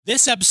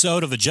This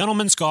episode of the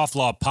Gentleman's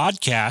Scofflaw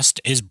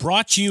podcast is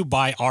brought to you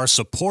by our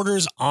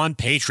supporters on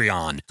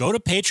Patreon. Go to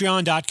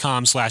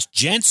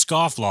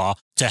patreon.com/gentscofflaw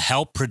to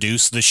help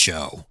produce the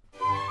show.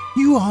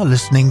 You are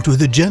listening to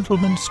the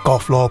Gentleman's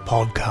Scofflaw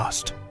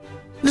podcast.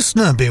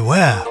 Listener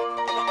beware.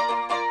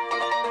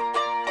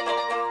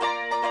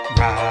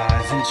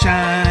 Rise and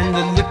shine,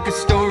 the liquor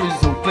store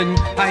is open.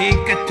 I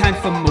ain't got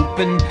time for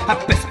moping. I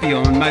best be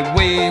on my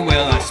way.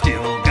 Well, I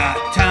still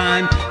got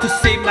time to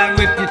save my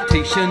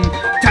reputation.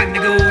 Time to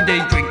go day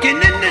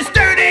drinking in this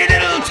dirty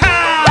little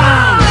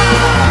town.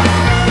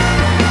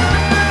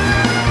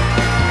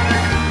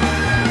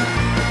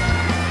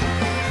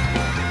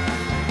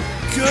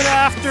 Good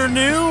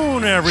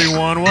afternoon,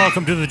 everyone.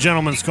 Welcome to the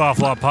Gentleman's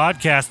Scofflaw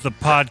podcast, the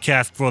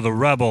podcast for the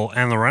rebel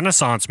and the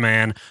Renaissance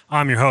man.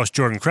 I'm your host,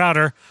 Jordan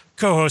Crowder.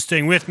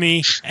 Co-hosting with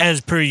me,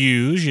 as per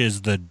usual,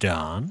 is the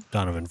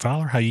Donovan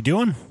Fowler. How you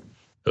doing?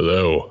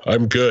 Hello.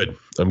 I'm good.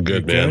 I'm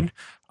good, man. Good.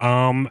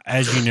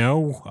 As you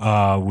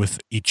know, with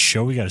each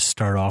show, we got to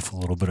start off with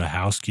a little bit of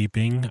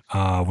housekeeping,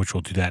 which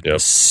we'll do that in a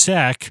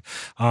sec.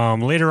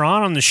 Later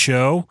on the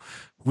show,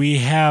 we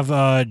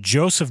have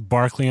Joseph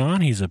Barkley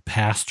on. He's a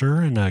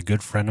pastor and a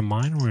good friend of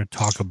mine. We're going to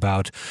talk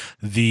about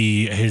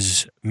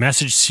his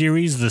message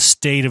series, The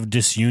State of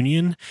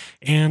Disunion,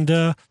 and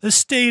the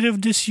state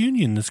of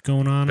disunion that's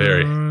going on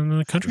in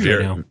the country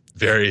right now.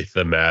 Very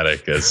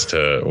thematic as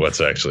to what's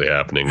actually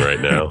happening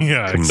right now.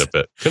 Yeah,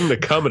 couldn't have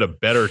come at a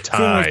better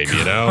time,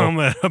 you know? Come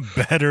at a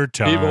better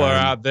time. People are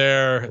out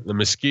there. The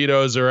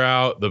mosquitoes are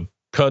out. The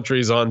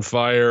country's on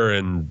fire,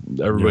 and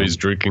everybody's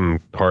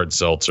drinking hard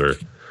seltzer.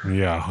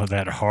 Yeah,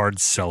 that hard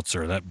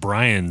seltzer, that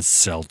Brian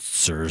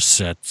seltzer,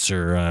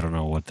 I don't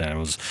know what that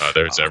was.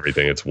 There's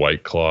everything. It's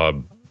White Claw.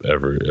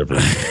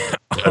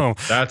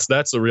 That's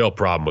the real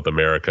problem with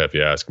America, if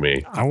you ask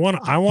me. I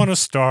want to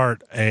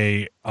start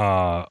a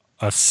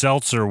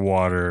seltzer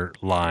water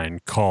line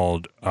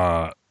called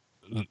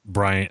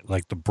Brian,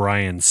 like the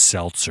Brian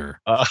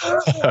Seltzer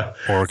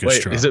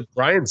Orchestra. Wait, is it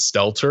Brian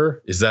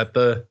Stelter? Is that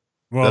the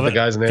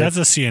guy's name? That's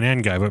a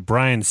CNN guy, but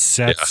Brian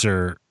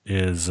Setzer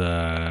is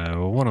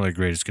one of the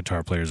greatest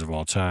guitar players of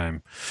all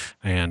time,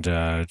 and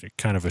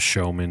kind of a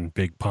showman,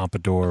 big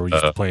pompadour. We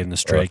used to play in the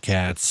Stray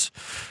Cats.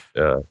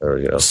 Yeah, there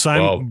we go.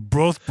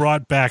 Both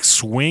brought back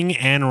swing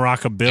and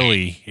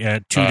rockabilly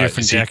at two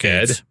different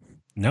decades. Dead?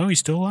 No, he's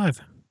still alive.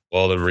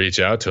 Well, then reach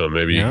out to him.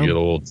 Maybe you can get a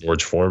little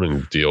George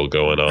Foreman deal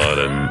going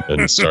on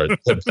and start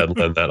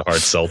peddling that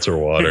hard seltzer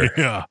water.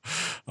 Yeah.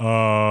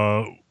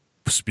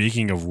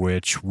 Speaking of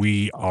which,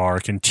 we are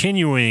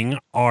continuing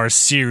our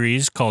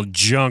series called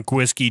Junk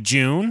Whiskey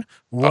June.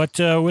 What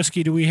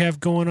whiskey do we have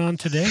going on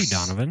today,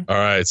 Donovan? All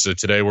right, so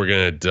today we're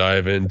going to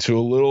dive into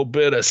a little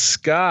bit of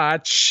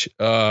scotch.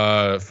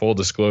 Full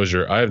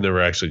disclosure, I've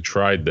never actually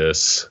tried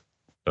this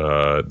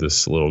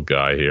little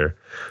guy here,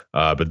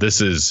 but this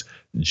is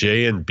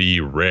J&B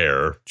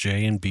Rare.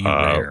 J&B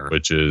Rare.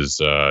 Which is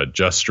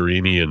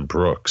Justerini and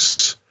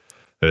Brooks.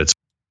 And it's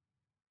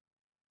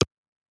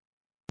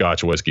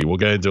Scotch whiskey. We'll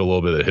get into a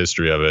little bit of the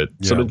history of it,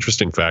 some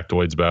interesting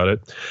factoids about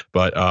it.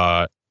 But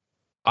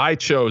I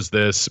chose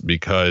this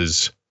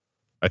because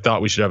I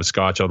thought we should have a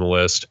Scotch on the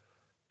list.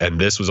 And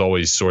this was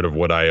always sort of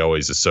what I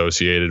always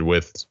associated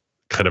with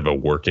kind of a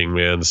working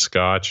man's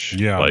Scotch.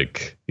 Yeah.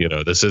 Like,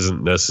 this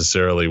isn't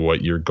necessarily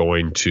what you're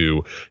going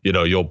to,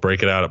 you'll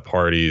break it out at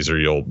parties, or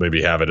you'll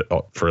maybe have it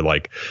for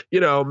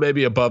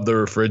maybe above the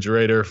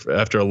refrigerator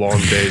after a long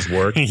day's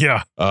work.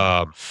 Yeah.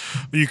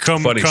 You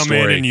come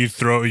in and you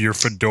throw your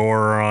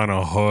fedora on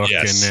a hook,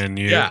 and then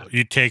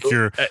you take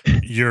your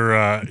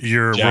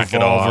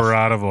revolver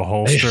out of a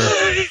holster.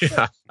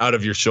 Out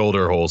of your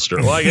shoulder holster.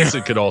 Well, I guess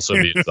it could also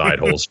be a side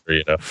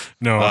holster,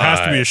 No, it has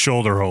to be a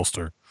shoulder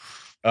holster.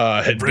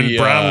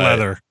 Brown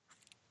leather.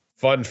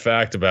 Fun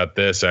fact about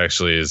this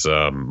actually is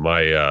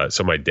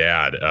my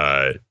dad,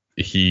 I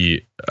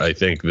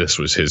think this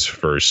was his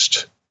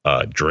first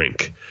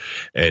drink,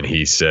 and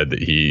he said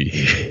that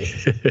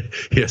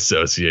he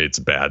associates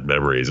bad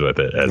memories with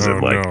it, as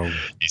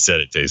he said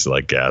it tasted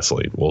like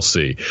gasoline. We'll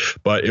see,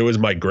 but it was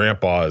my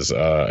grandpa's.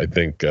 I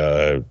think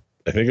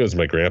it was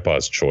my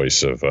grandpa's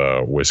choice of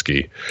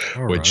whiskey,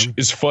 which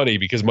is funny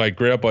because my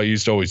grandpa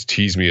used to always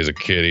tease me as a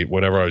kid.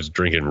 Whenever I was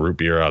drinking root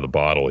beer out of the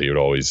bottle, he would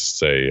always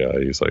say,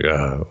 he's like,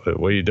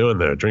 what are you doing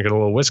there? Drinking a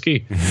little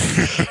whiskey?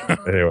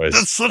 Anyways.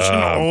 That's such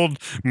an old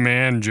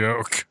man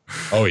joke.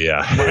 Oh,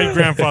 yeah. My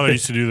grandfather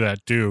used to do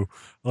that, too.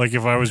 Like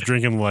if I was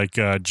drinking like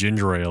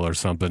ginger ale or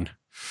something.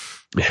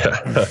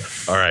 Yeah.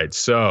 All right.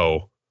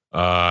 So...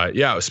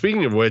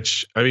 speaking of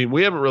which, I mean,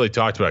 we haven't really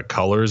talked about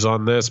colors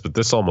on this, but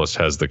this almost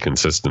has the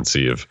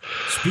consistency of.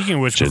 Speaking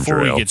of which,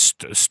 before we get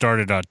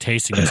started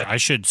tasting this, I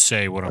should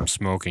say what I'm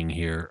smoking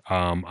here.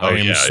 I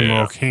am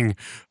smoking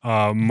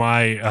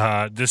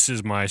this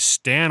is my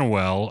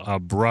Stanwell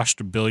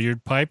brushed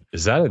billiard pipe.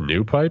 Is that a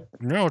new pipe?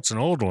 No, it's an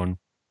old one.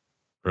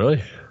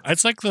 Really?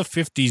 It's like the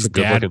 50s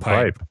dad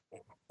pipe.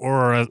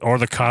 Or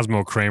the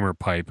Cosmo Kramer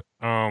pipe.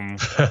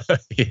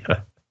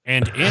 Yeah.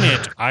 And in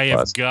it, I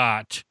have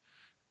got.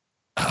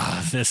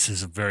 This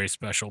is a very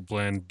special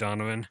blend,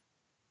 Donovan.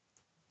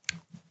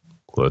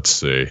 Let's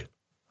see.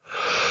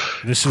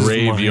 This is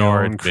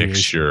Graveyard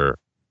Mixture.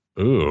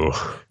 Ooh.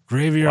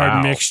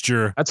 Graveyard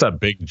Mixture. That's a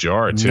big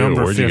jar, too.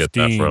 Number Where'd you get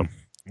that 15. from?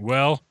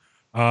 Well,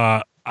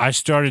 I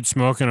started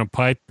smoking a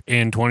pipe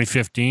in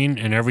 2015,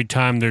 and every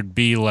time there'd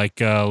be like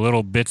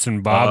little bits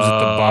and bobs at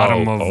the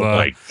bottom of. Oh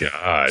my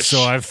gosh!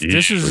 So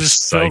this is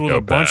just filled with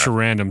a bunch of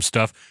random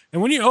stuff,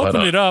 and when you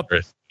open it up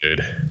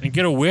and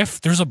get a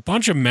whiff, there's a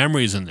bunch of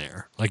memories in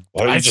there. Like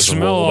I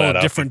smell all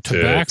different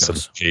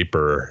tobaccos. Some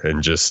paper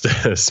and just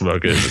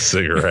smoke it as a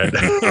cigarette.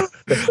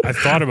 I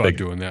thought about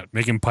doing that,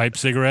 making pipe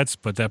cigarettes,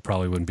 but that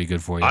probably wouldn't be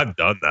good for you. I've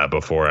done that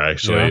before,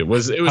 actually. Yeah. It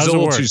was a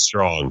little too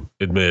strong.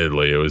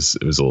 Admittedly, it was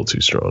a little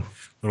too strong.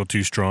 A little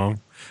too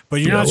strong, but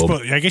you're not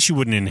supposed. I guess you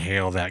wouldn't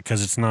inhale that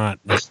because it's not.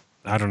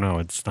 I don't know.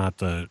 It's not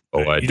the.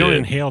 You don't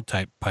inhale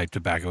type pipe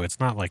tobacco. It's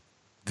not like.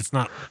 It's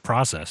not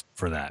processed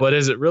for that. But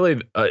is it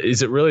really?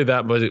 Is it really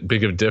that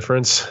big of a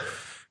difference?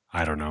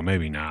 I don't know.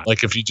 Maybe not.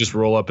 Like if you just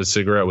roll up a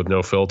cigarette with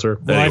no filter.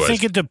 Well, anyways. I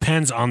think it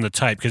depends on the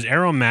type because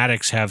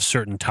aromatics have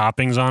certain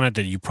toppings on it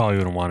that you probably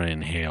wouldn't want to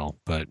inhale.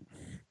 But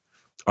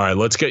all right,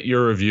 let's get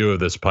your review of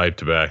this pipe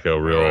tobacco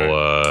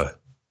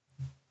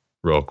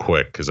real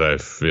quick because I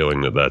have a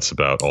feeling that that's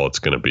about all it's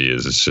going to be.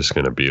 Is it's just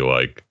going to be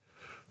like,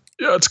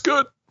 yeah, it's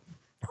good.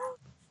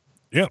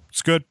 Yeah,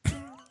 it's good.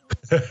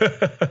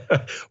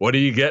 What are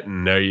you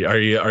getting? Are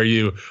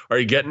you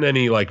getting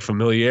any like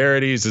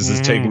familiarities? Is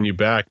this taking you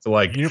back to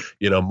like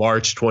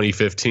March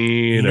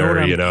 2015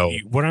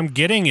 what I'm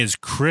getting is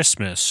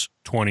Christmas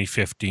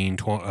 2015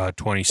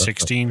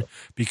 2016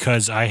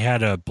 because I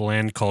had a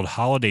blend called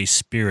Holiday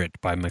Spirit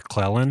by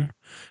McClellan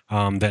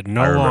that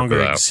no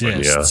longer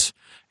exists,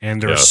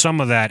 and there's some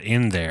of that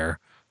in there.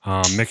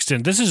 Mixed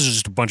in. This is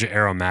just a bunch of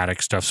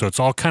aromatic stuff, so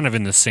it's all kind of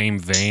in the same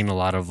vein. A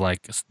lot of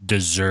like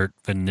dessert,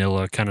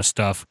 vanilla kind of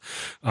stuff,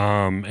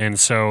 and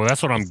so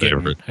that's what I'm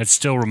getting. It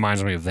still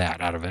reminds me of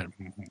that out of it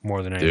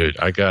more than anything. Dude,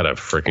 I gotta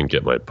freaking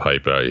get my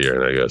pipe out here,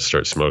 and I gotta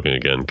start smoking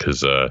again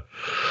because I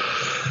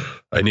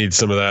need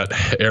some of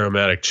that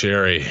aromatic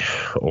cherry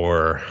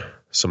or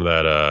some of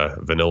that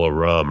vanilla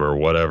rum or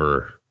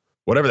whatever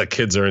the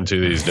kids are into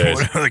these days.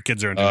 Whatever the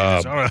kids are into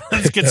these days. All right,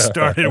 let's get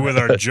started with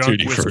our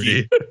junk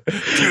whiskey.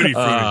 Tutti Frutti.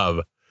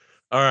 All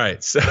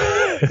right.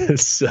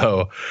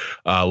 So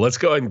let's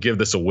go ahead and give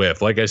this a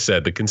whiff. Like I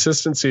said, the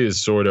consistency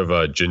is sort of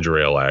a ginger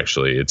ale,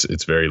 actually.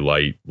 It's very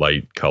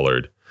light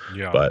colored.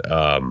 Yeah. But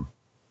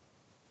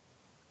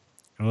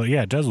well,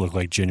 yeah, it does look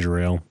like ginger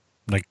ale.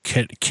 Like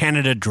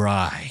Canada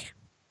Dry.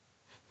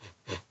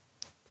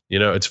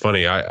 It's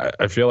funny.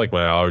 I feel like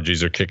my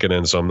allergies are kicking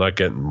in, so I'm not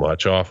getting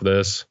much off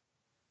this.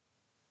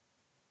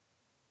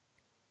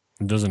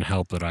 It doesn't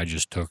help that I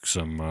just took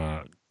some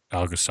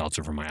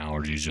Alka-Seltzer for my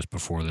allergies just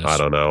before this. I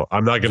don't know.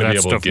 I'm not going to be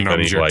able to give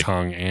any your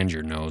tongue and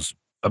your nose.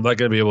 I'm not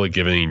going to be able to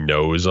give any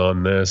nose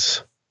on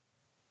this.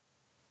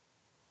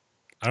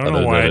 I don't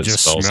know why I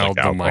just smelled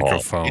the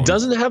microphone. It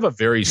doesn't have a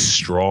very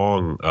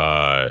strong.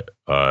 Like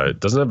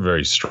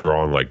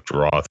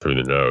draw through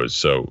the nose.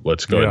 So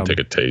let's go ahead and take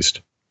a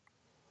taste.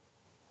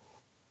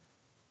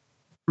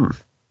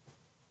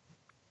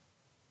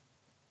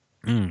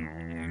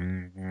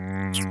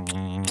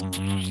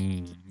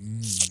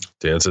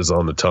 Dances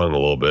on the tongue a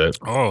little bit.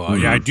 Oh,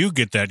 yeah, I do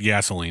get that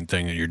gasoline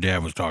thing that your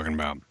dad was talking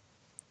about.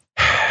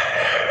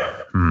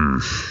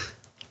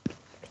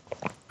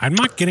 I'm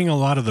not getting a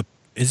lot of the.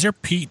 Is there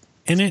peat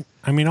in it?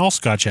 I mean, all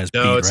Scotch has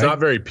peat. No, it's right? not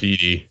very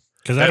peaty.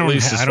 Because I don't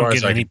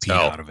get any peat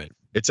out of it.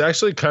 It's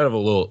actually kind of a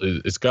little.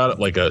 It's got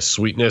like a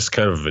sweetness,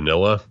 kind of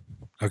vanilla.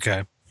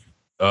 Okay.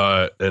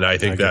 And I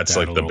think that's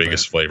like the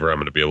biggest flavor I'm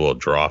going to be able to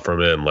draw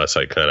from it, unless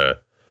I kind of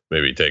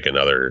maybe take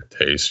another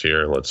taste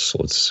here. Let's.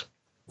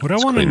 What I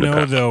want to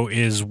know though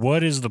is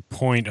what is the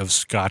point of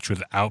Scotch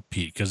without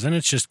peat? Because then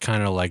it's just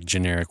kind of like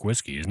generic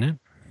whiskey, isn't it?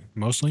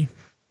 Mostly.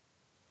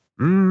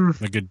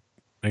 Like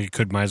it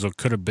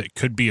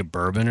could be a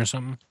bourbon or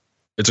something.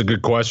 It's a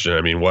good question.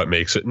 I mean, what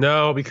makes it?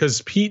 No,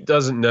 because peat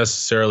doesn't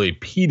necessarily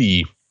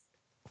peaty.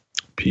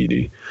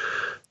 Pretty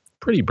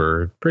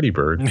bird.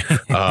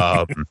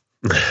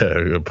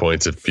 Good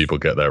points if people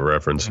get that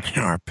reference.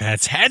 Our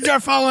pets' heads are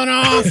falling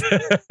off.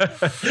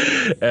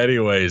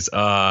 Anyways,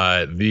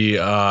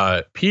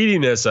 the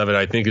peatiness of it,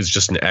 I think, is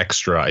just an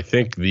extra. I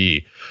think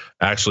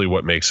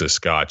what makes a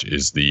Scotch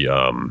is the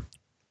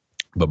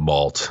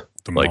malt.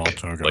 Like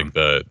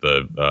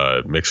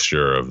the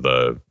mixture of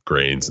the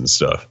grains and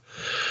stuff,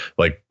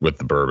 like with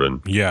the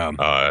bourbon. Yeah.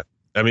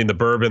 I mean, the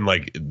bourbon,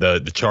 like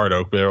the charred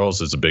oak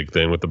barrels is a big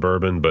thing with the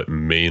bourbon, but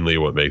mainly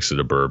what makes it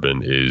a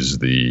bourbon is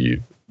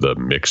the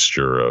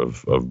mixture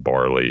of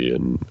barley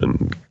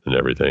and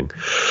everything.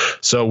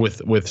 So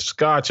with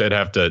Scotch, I'd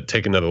have to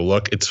take another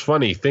look. It's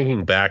funny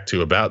thinking back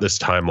to about this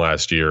time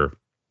last year,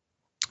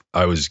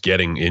 I was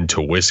getting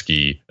into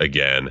whiskey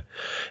again,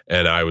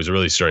 and I was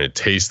really starting to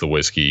taste the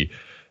whiskey.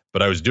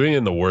 But I was doing it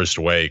in the worst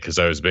way because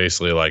I was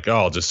basically like, oh,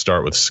 I'll just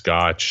start with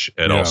Scotch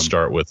and I'll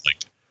start with like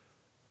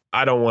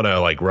I don't want to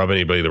like rub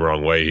anybody the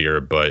wrong way here,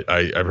 but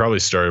I probably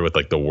started with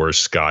like the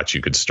worst scotch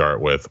you could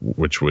start with,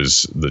 which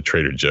was the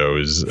Trader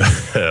Joe's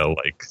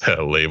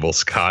label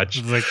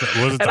scotch. Was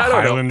it the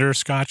Highlander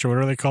scotch or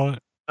whatever they call it?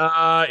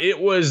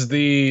 It was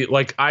the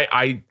like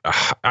I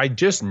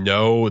just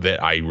know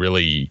that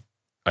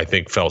I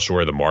think fell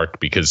short of the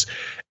mark because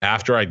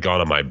after I'd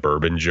gone on my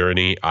bourbon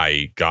journey,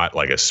 I got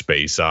like a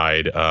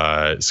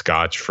Speyside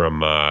scotch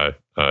from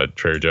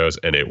Trader Joe's,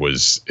 and it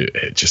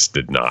just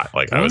did not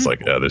like. I was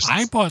like,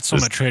 I bought some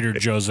at Trader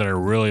Joe's that I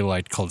really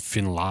liked called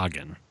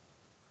Finlagen.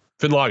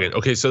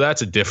 Okay, so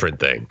that's a different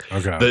thing.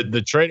 Okay.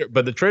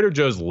 The Trader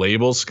Joe's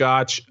label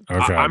scotch.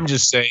 Okay. I'm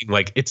just saying,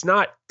 like, it's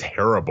not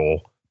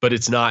terrible, but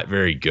it's not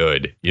very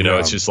good. You know,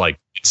 it's just like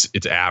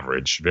it's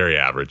average, very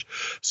average.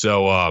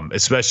 So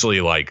especially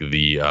like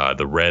the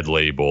red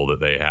label that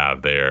they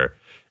have there.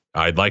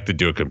 I'd like to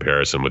do a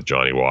comparison with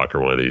Johnny Walker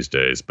one of these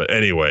days. But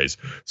anyways,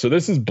 so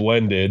this is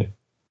blended,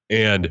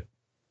 and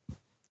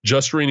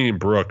Justerini and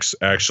Brooks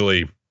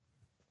actually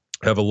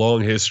have a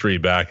long history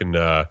back in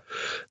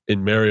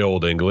merry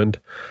old England.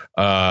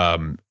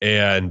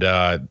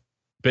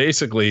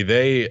 Basically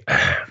they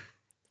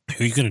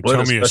Are you going to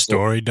tell me a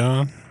story,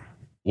 Don?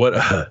 What?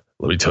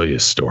 Let me tell you a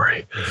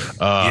story.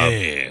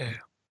 Yeah.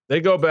 They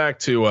go back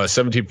to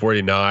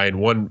 1749.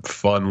 One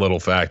fun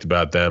little fact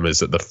about them is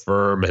that the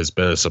firm has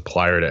been a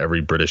supplier to every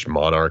British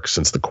monarch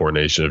since the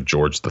coronation of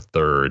George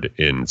III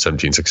in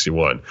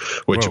 1761,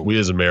 which we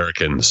as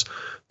Americans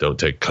don't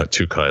take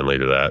too kindly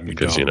to that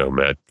because, you know,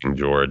 Mad King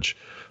George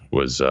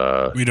was...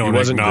 we don't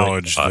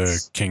acknowledge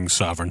the king's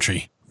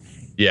sovereignty.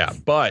 Yeah,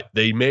 but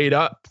they made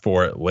up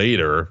for it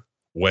later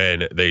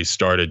when they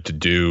started to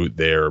do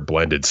their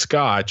blended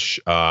scotch.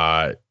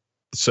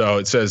 So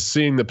it says,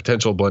 seeing the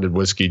potential blended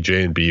whiskey,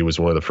 J&B was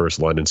one of the first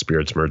London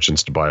spirits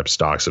merchants to buy up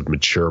stocks of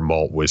mature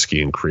malt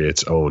whiskey and create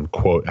its own,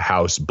 quote,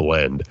 house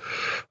blend.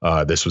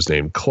 This was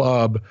named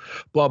Club,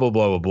 blah, blah,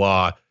 blah, blah,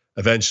 blah.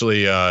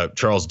 Eventually,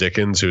 Charles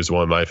Dickens, who's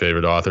one of my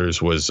favorite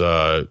authors, was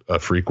a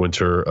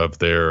frequenter of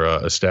their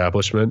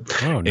establishment.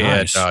 Oh,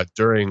 nice. And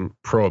during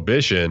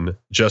Prohibition,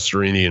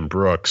 Justerini and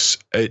Brooks,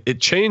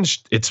 it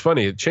changed. It's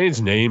funny. It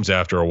changed names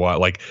after a while.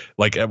 Like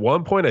at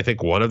one point, I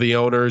think one of the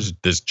owners,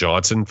 this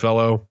Johnson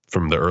fellow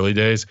from the early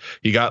days,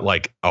 he got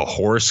like a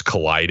horse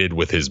collided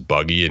with his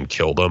buggy and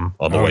killed him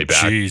on the way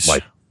back. Geez.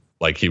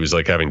 Like he was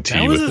like having tea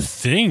that with was a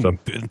thing.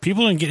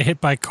 People didn't get hit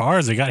by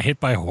cars; they got hit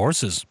by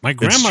horses. My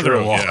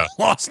grandmother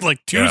lost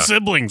like two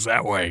siblings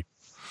that way.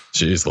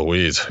 Jeez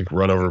Louise,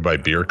 run over by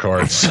beer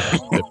carts,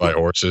 hit by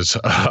horses.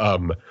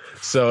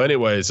 So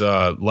anyways,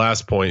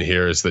 last point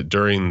here is that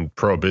during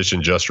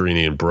Prohibition,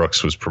 Justerini and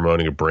Brooks was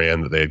promoting a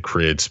brand that they had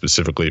created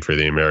specifically for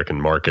the American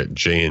market,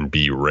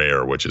 J&B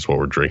Rare, which is what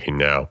we're drinking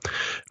now.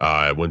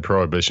 When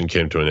Prohibition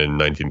came to an end in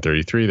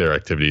 1933, their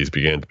activities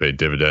began to pay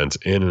dividends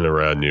in and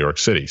around New York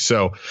City.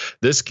 So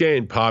this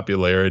gained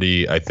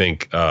popularity, I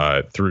think,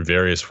 through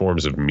various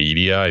forms of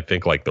media. I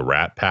think like the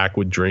Rat Pack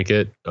would drink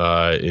it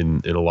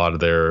in a lot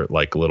of their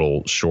like little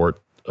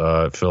short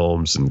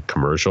films and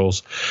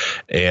commercials.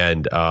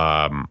 And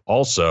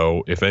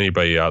also, if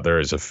anybody out there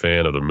is a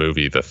fan of the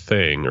movie The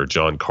Thing or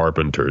John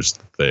Carpenter's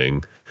The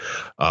Thing,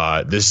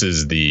 this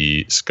is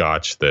the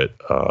scotch that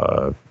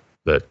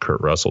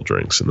Kurt Russell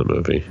drinks in the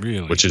movie,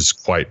 really? Which is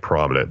quite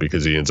prominent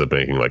because he ends up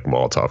making like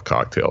Molotov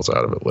cocktails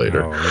out of it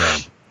later. Oh,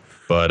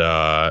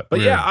 yeah. But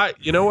yeah,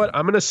 you know what?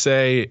 I'm going to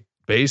say,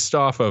 based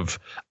off of,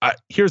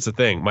 here's the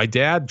thing. My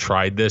dad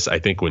tried this, I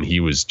think, when he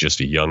was just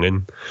a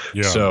youngin'.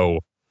 Yeah. So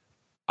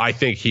I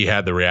think he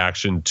had the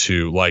reaction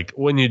to, like,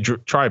 when you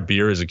try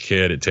beer as a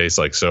kid, it tastes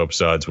like soap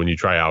suds. When you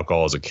try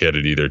alcohol as a kid,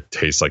 it either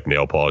tastes like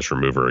nail polish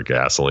remover or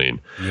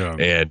gasoline. Yeah.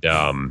 And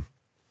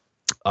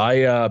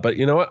but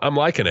you know what? I'm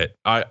liking it.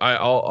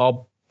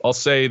 I'll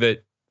say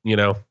that, you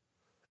know,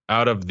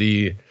 out of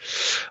the,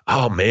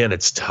 oh man,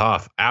 it's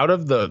tough. Out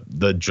of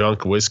the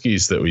junk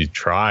whiskeys that we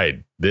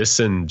tried, this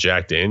and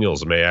Jack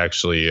Daniels may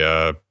actually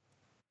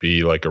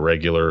be like a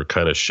regular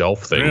kind of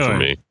shelf thing for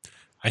me.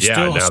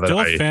 Still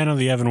a fan of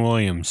the Evan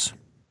Williams.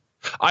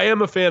 I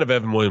am a fan of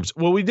Evan Williams.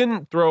 Well, we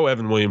didn't throw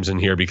Evan Williams in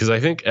here because I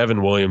think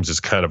Evan Williams is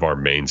kind of our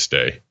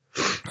mainstay.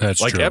 That's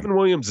like true. Evan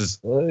Williams is,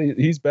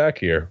 he's back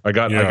here. I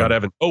got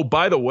Evan. Oh,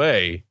 by the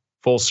way,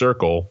 full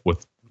circle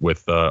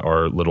with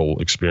our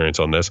little experience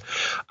on this,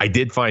 I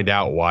did find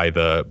out why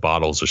the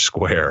bottles are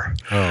square.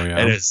 Oh yeah,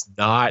 and it's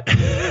not.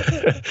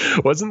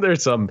 Wasn't there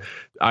some?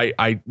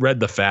 I read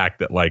the fact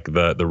that like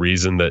the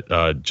reason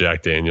that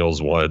Jack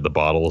Daniels wanted the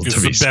bottle to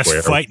be the best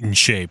square, fighting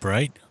shape,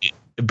 right?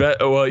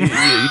 Well, you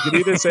can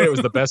either say it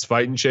was the best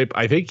fighting shape.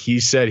 I think he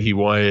said he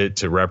wanted it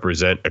to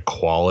represent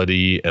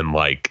equality and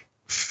like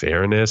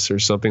fairness or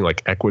something,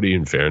 like equity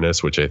and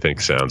fairness, which I think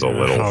sounds a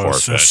little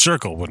far-fetched. A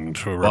circle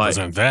wouldn't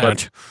represent that.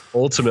 But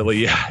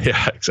ultimately,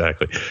 yeah,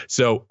 exactly.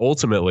 So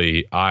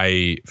ultimately,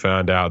 I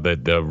found out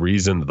that the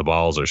reason that the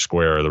bottles are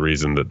square, or the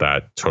reason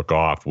that took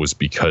off, was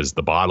because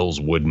the bottles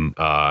wouldn't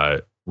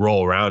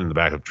roll around in the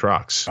back of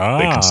trucks. They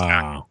can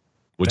stack,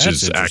 which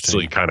is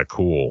actually kind of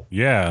cool.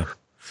 Yeah.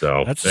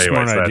 So that's a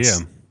smart idea.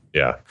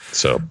 Yeah.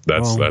 So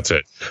that's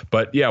it.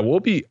 But yeah, we'll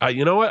be,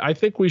 you know what? I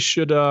think we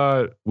should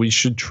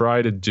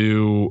try to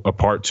do a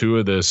part 2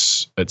 of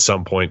this at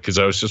some point. Cause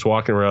I was just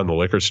walking around the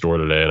liquor store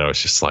today and I was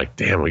just like,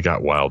 damn, we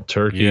got wild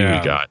turkey. Yeah.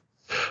 We got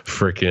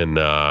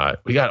freaking,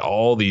 we got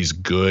all these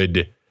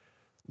good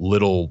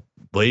little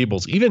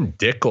labels. Even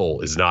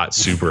Dickel is not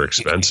super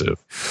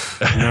expensive.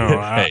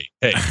 No,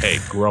 hey,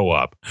 grow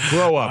up,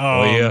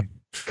 will you?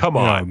 Come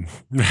on.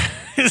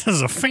 This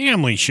is a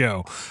family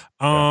show.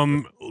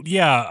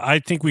 Yeah,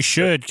 I think we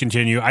should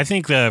continue. I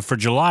think that for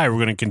July, we're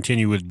going to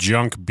continue with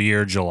Junk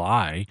Beer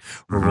July,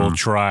 where we'll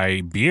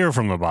try beer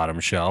from the bottom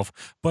shelf.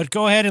 But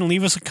go ahead and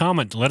leave us a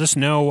comment. Let us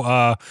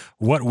know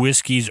what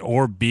whiskeys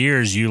or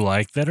beers you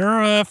like that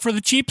are for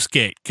the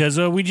cheapskate, because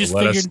we just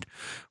figured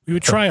we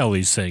would try all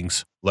these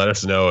things. Let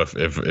us know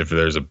if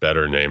there's a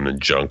better name than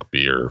junk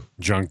beer.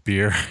 Junk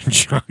beer,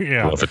 yeah. I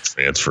don't know if it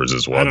transfers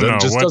as well.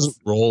 It just doesn't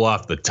roll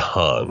off the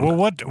tongue. Well,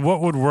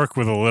 what would work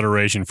with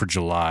alliteration for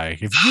July?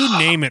 If you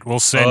name it, we'll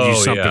send you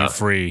something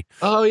free.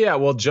 Oh yeah,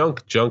 well,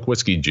 junk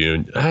whiskey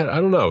June. I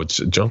don't know. It's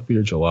junk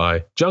beer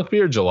July. Junk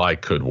beer July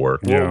could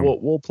work.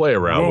 We'll play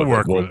around with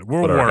it.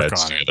 We'll put our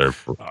heads together.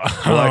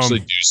 We'll actually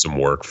do some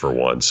work for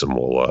once, and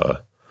we'll.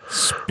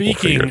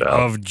 Speaking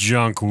of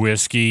junk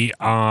whiskey,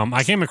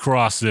 I came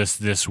across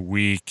this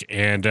week,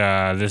 and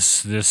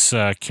this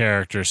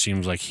character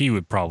seems like he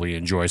would probably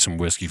enjoy some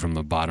whiskey from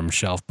the bottom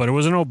shelf. But it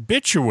was an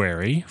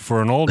obituary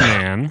for an old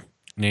man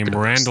named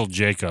Randall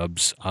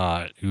Jacobs,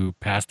 who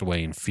passed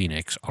away in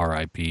Phoenix,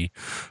 R.I.P.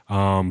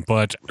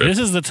 But this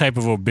is the type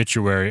of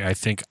obituary I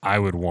think I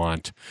would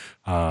want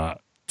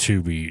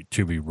to be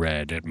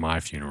read at my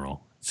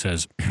funeral. It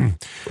says,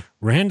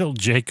 Randall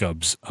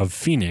Jacobs of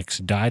Phoenix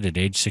died at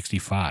age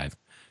 65,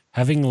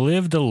 having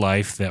lived a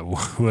life that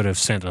would have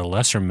sent a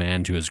lesser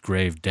man to his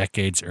grave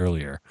decades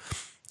earlier.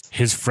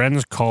 His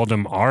friends called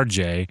him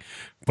RJ,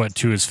 but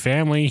to his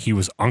family, he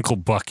was Uncle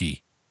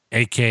Bucky,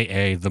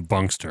 a.k.a. the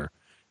Bunkster.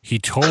 He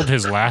told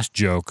his last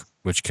joke,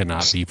 which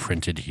cannot be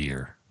printed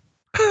here.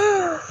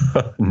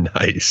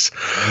 Nice.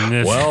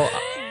 Well,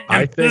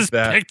 I think this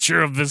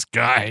picture of this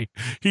guy,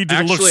 he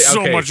did look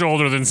so much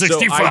older than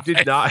 65. So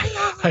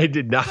I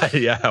did not.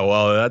 Yeah,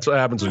 well, that's what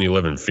happens when you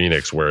live in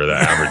Phoenix, where the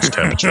average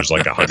temperature is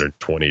like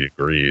 120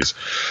 degrees.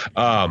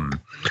 I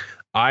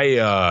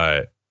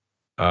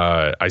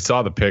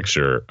saw the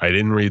picture. I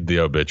didn't read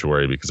the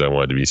obituary because I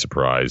wanted to be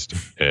surprised,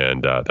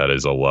 and that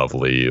is a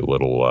lovely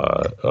little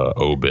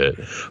obit.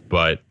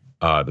 But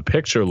the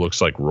picture looks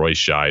like Roy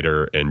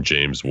Scheider and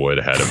James Wood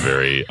had a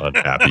very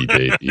unhappy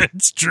baby.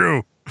 It's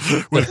true.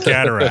 With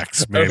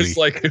cataracts, maybe. I was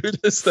like, who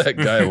does that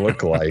guy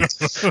look like?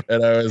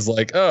 And I was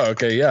like, oh,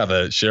 okay, yeah,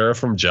 the sheriff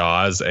from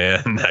Jaws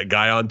and that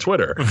guy on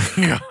Twitter.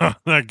 Yeah,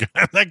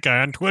 that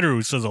guy on Twitter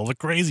who says all the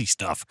crazy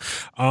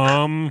stuff.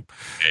 Hey,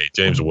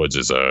 James Woods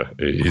is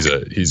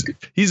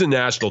he's a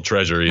national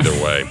treasure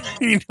either way.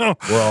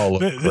 We're all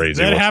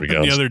crazy. That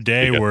happened the other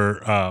day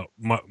where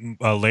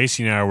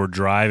Lacey and I were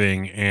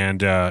driving,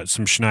 and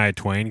some Shania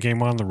Twain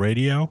came on the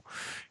radio,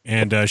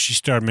 and she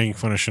started making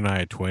fun of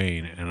Shania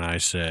Twain, and I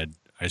said,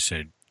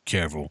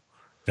 careful,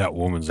 that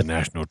woman's a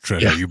national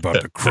treasure. Yeah. You're about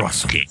to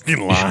cross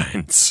fucking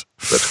lines.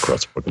 Let's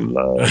cross fucking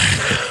lines.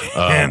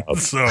 And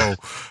so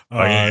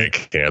I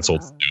get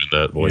canceled doing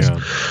that voice.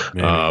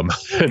 Yeah,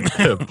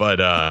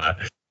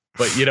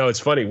 but you know,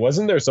 it's funny.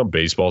 Wasn't there some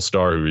baseball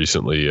star who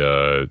recently,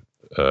 or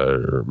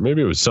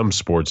maybe it was some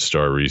sports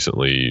star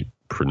recently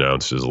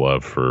pronounced his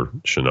love for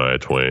Shania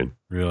Twain?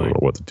 Really? I don't know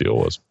what the deal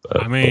was.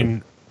 I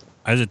mean,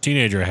 as a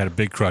teenager, I had a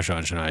big crush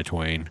on Shania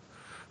Twain.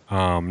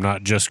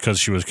 Not just because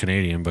she was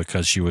Canadian, but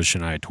because she was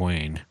Shania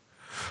Twain.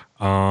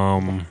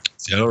 I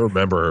don't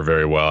remember her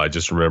very well. I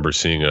just remember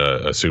seeing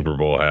a Super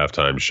Bowl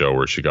halftime show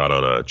where she got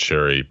on a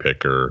cherry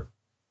picker,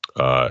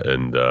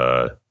 and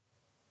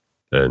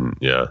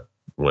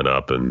went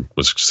up and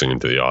was singing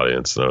to the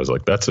audience. And I was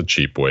like, that's a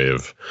cheap way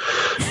of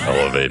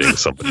elevating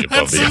somebody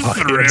above the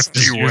audience.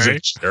 Just use a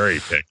cherry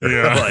picker.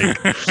 Yeah.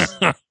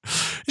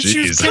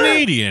 She was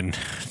Canadian.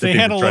 They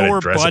had a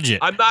lower budget.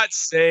 I'm not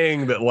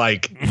saying that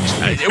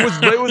it was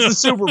the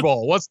Super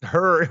Bowl. It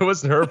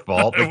wasn't her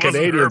fault. The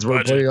Canadians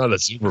were putting on a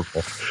Super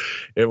Bowl.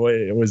 It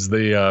was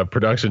the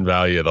production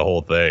value of the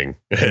whole thing.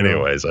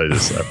 Anyways, I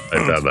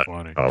found that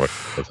funny. Comic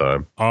at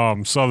the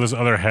time. Saw this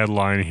other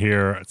headline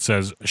here. It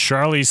says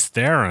Charlize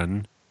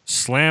Theron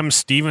slams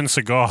Steven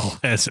Seagal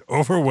as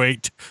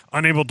overweight,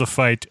 unable to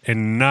fight,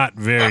 and not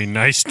very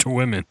nice to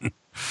women.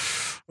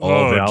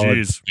 Oh,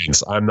 jeez.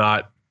 I'm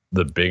not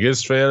the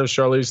biggest fan of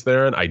Charlize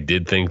Theron. I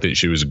did think that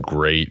she was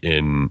great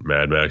in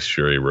Mad Max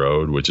Fury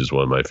Road, which is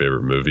one of my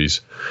favorite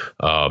movies.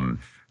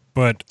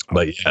 But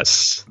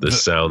yes,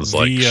 this sounds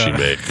like she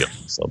made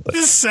something.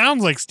 This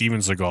sounds like Steven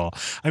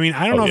Seagal. I mean,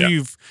 I don't know if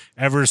you've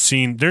ever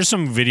seen. There's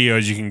some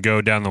videos you can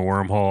go down the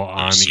wormhole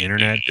on the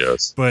internet,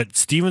 but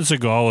Steven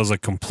Seagal is a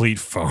complete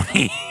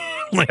phony.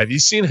 Have you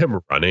seen him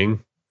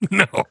running?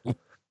 No.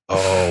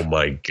 Oh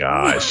my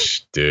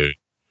gosh, dude!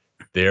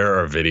 There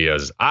are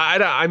videos.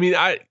 I mean,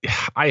 I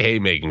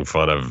hate making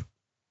fun of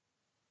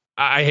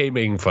I hate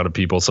making fun of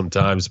people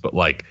sometimes, but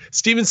like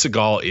Steven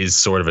Seagal is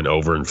sort of an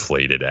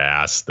overinflated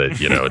ass that,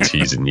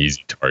 he's an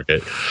easy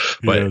target.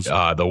 But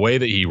the way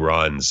that he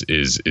runs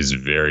is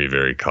very,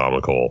 very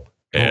comical.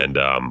 And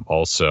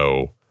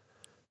also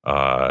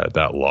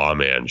that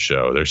Lawman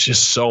show. There's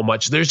just so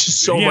much. There's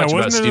just so much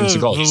about Steven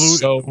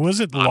Seagal. Was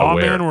it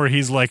Lawman where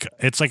he's like,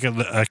 it's like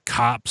a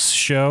cops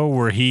show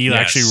where he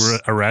actually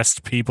arrests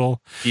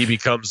people? He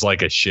becomes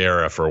like a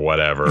sheriff or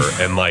whatever.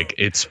 And like,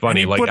 it's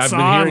funny. Like I've been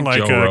hearing like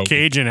Joe Rogan,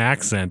 Cajun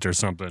accent or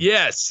something.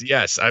 Yes.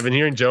 I've been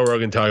hearing Joe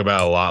Rogan talk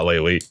about it a lot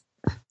lately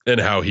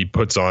and how he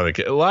puts on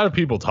a lot of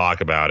people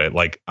talk about it.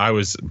 Like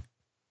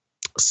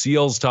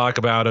SEALs talk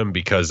about him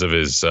because of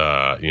his,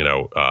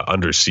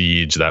 Under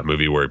Siege, that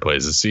movie where he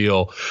plays a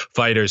SEAL.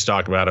 Fighters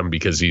talk about him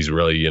because he's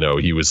really,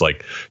 he was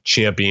like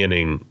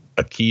championing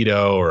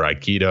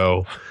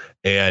Aikido.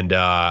 And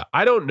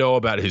I don't know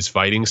about his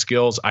fighting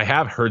skills. I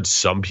have heard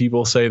some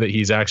people say that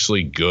he's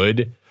actually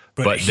good,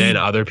 but then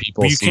other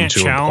people seem to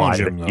imply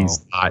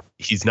that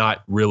he's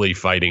not really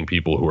fighting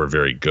people who are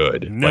very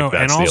good. No, like,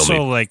 and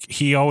also like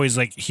he always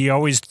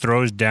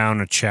throws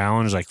down a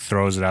challenge, like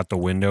throws it out the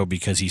window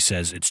because he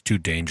says it's too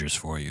dangerous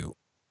for you.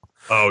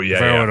 Oh yeah,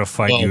 if I were to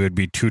fight you, it'd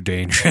be too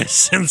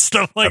dangerous and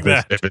stuff like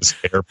that. If his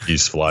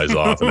hairpiece flies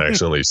off and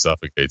accidentally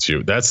suffocates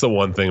you, that's the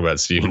one thing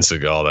about Steven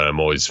Seagal that I'm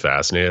always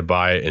fascinated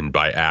by, and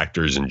by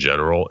actors in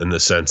general, in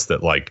the sense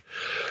that like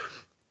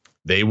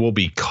they will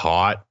be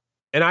caught.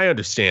 And I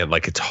understand,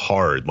 like, it's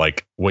hard.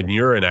 Like, when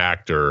you're an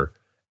actor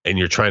and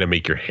you're trying to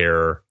make your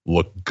hair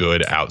look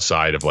good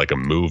outside of like a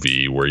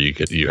movie where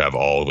you have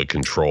all the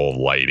control of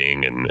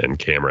lighting and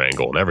camera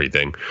angle and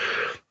everything.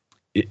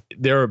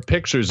 There are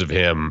pictures of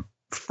him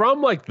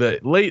from like the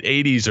late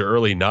 80s or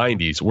early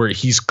 90s where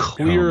he's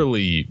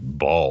clearly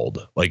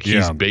bald. Like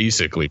he's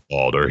basically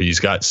bald, or he's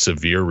got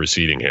severe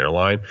receding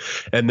hairline.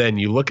 And then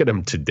you look at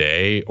him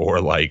today, or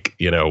like,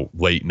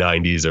 late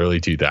 90s, early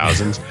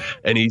 2000s,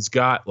 and he's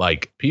got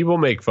like, people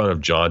make fun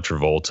of John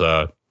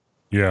Travolta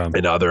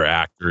and other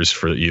actors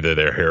for either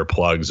their hair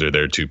plugs or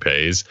their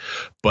toupees.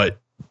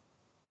 But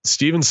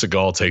Steven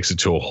Seagal takes it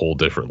to a whole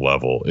different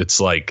level. It's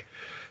like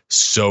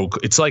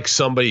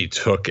somebody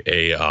took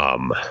a,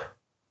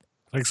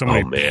 like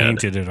somebody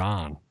painted it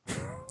on.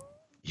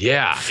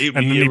 Yeah, and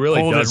then it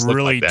really does look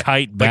really like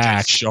tight back,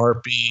 like a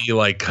Sharpie,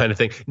 like kind of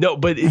thing. No,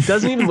 but it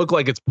doesn't even look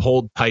like it's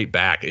pulled tight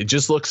back. It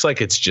just looks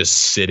like it's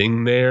just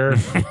sitting there,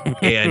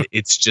 and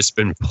it's just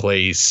been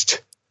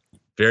placed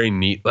very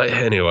neat. Like,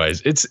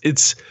 anyways, it's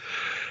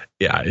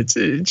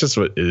just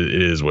what it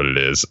is. What it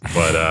is.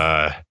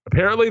 But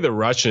apparently, the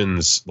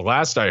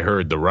last I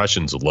heard, the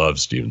Russians love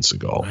Steven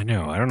Seagal. I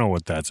know. I don't know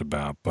what that's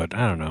about, but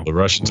I don't know. The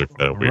Russians are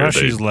kind of weird.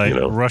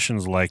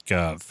 Russians like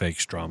fake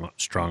strong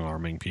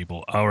arming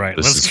people. All right,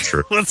 is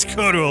true. Let's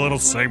go to a little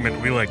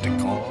segment we like to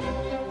call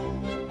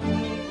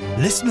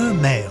Listener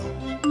Mail.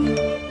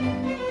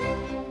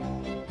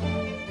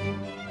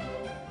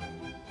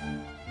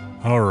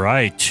 All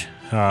right.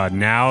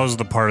 Now's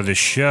the part of the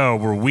show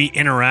where we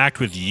interact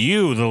with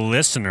you, the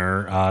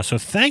listener. So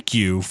thank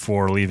you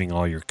for leaving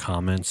all your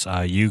comments.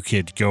 You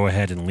could go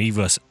ahead and leave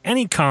us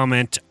any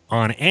comment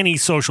on any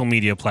social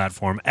media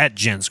platform at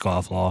Gent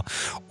Scofflaw,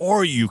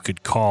 or you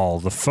could call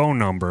the phone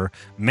number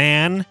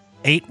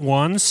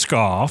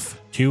man81scoff,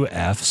 2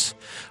 Fs,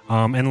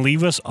 and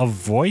leave us a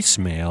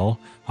voicemail.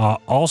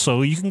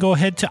 Also, you can go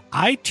ahead to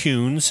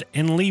iTunes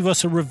and leave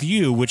us a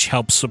review, which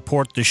helps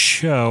support the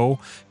show,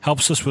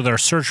 helps us with our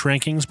search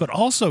rankings, but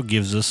also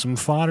gives us some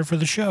fodder for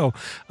the show.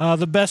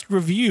 The best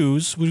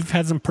reviews, we've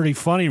had some pretty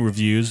funny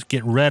reviews,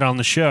 get read on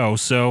the show,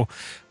 so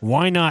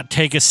why not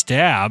take a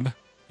stab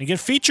and get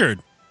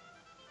featured?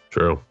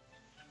 True.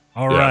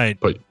 All right.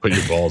 Put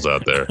your balls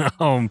out there.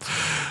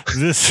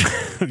 This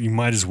you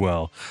might as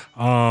well.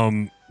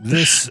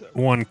 This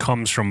one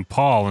comes from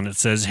Paul, and it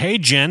says, "Hey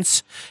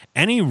gents,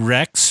 any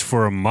recs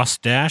for a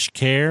mustache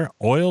care,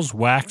 oils,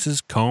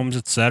 waxes, combs,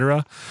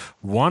 etc.?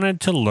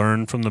 Wanted to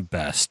learn from the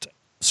best.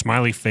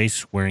 Smiley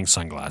face wearing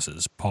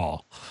sunglasses."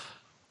 Paul.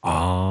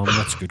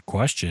 That's a good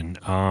question.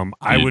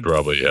 I would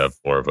probably have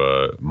more of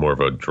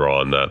a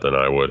draw on that than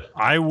I would.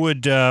 I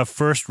would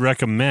first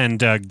recommend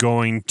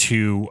going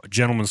to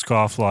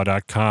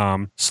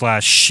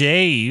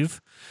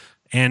gentlemanscofflaw.com/shave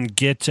and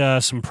get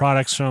some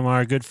products from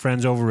our good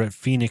friends over at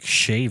Phoenix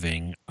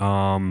Shaving.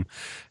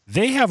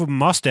 They have a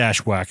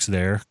mustache wax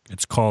there.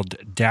 It's called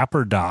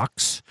Dapper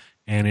Docs,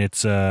 and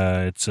it's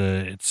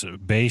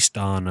based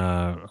on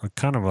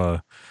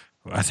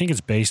I think it's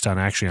based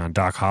on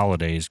Doc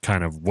Holliday's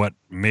kind of what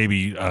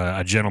maybe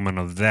a gentleman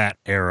of that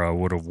era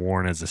would have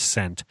worn as a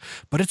scent.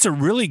 But it's a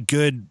really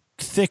good,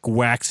 thick,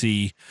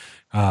 waxy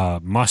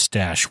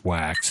mustache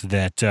wax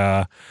that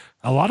a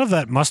lot of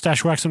that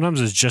mustache wax sometimes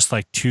is just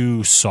like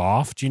too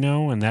soft,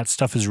 and that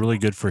stuff is really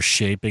good for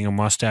shaping a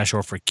mustache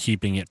or for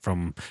keeping it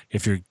from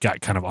if you've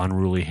got kind of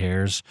unruly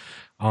hairs.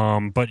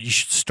 But you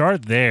should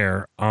start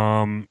there.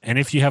 And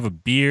if you have a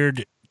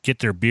beard, get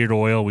their beard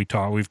oil. We've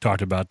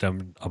talked about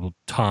them a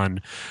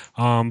ton,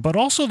 but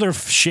also their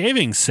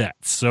shaving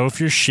sets. So if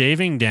you're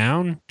shaving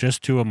down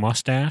just to a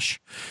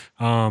mustache,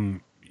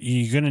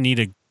 you're gonna need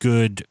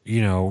good,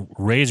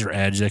 razor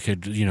edge that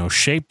could,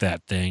 shape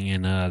that thing.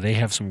 And they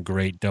have some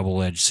great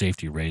double-edged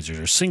safety razors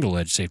or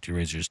single-edged safety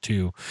razors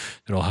too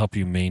that'll help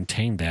you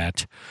maintain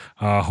that.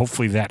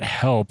 Hopefully that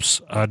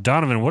helps.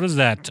 Donovan, what does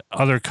that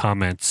other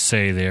comment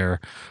say there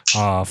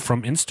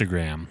from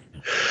Instagram?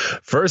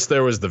 First,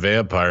 there was the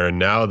vampire, and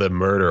now the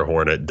murder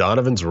hornet.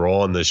 Donovan's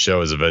role on this show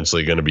is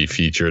eventually going to be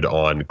featured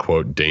on,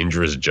 quote,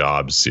 Dangerous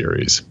Jobs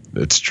series.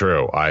 It's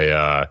true.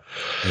 I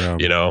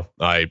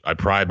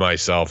pride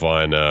myself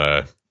on,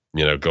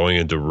 going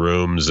into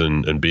rooms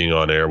and being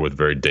on air with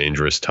very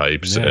dangerous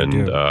types. Yeah,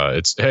 and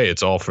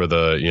it's all for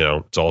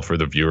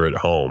the viewer at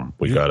home.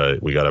 We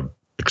gotta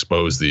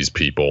expose these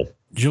people.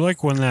 Do you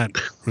like when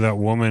that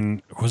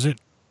woman, was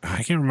it?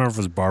 I can't remember if it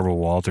was Barbara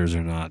Walters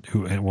or not,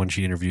 when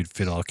she interviewed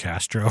Fidel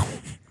Castro.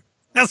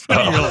 That's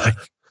what you're like.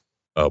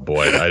 Oh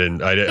boy, I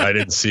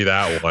didn't see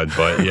that one,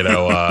 but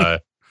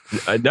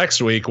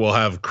next week we'll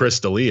have Chris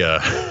D'Elia.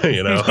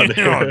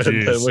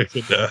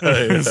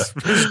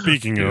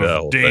 Speaking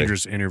of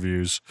dangerous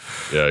interviews,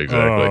 yeah,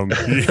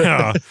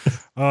 exactly.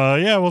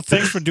 Well,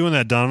 thanks for doing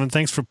that, Donovan.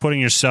 Thanks for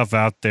putting yourself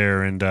out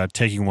there and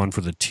taking one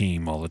for the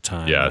team all the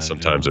time. Yeah,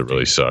 sometimes it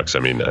really sucks. I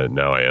mean,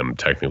 now I am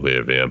technically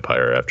a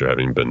vampire after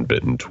having been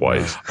bitten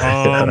twice.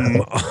 All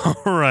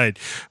right.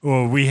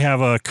 Well, we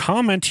have a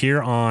comment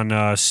here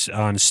on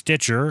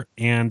Stitcher,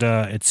 and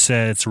it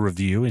says it's a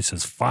review. It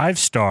says 5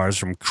 stars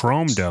from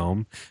Chrome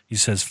Dome. He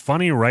says,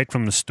 funny right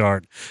from the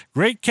start.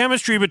 Great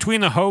chemistry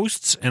between the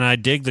hosts, and I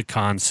dig the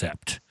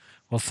concept.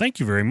 Well, thank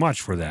you very much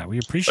for that. We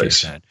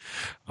appreciate that.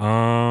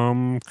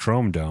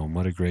 Chrome Dome,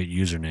 what a great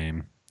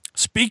username.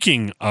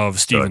 Speaking of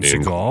Steven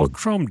Seagal,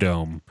 Chrome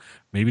Dome.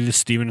 Maybe the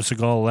Steven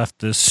Seagal left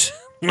this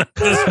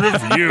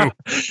review.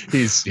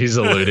 He's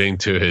alluding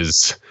to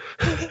his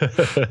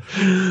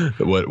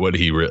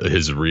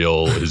his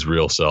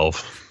real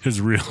self.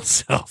 His real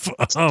self.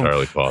 It's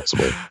entirely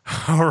possible.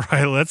 All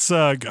right, let's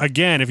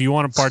again, if you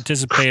want to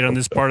participate on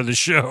this part of the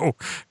show,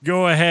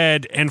 go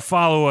ahead and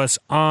follow us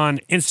on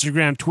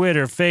Instagram,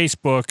 Twitter,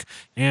 Facebook,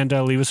 and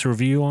leave us a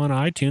review on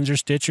iTunes or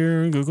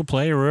Stitcher, Google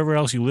Play, or wherever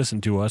else you listen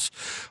to us.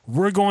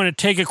 We're going to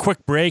take a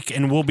quick break,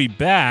 and we'll be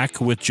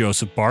back with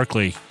Joseph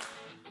Barkley.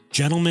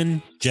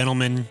 Gentlemen,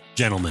 and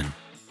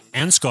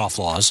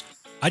scofflaws,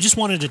 I just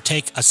wanted to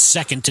take a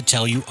second to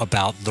tell you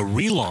about the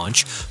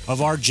relaunch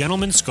of our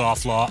Gentleman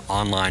Scofflaw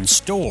online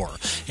store.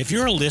 If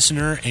you're a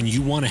listener and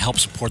you want to help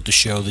support the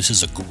show, this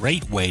is a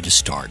great way to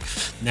start.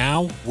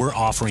 Now we're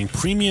offering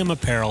premium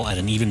apparel at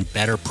an even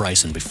better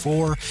price than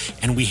before,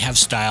 and we have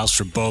styles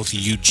for both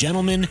you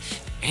gentlemen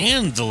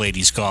and the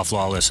Lady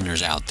Scofflaw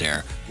listeners out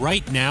there.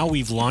 Right now,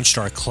 we've launched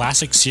our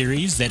classic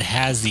series that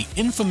has the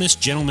infamous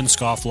Gentleman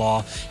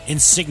Scofflaw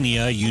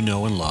insignia you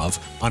know and love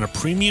on a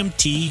premium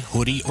tee,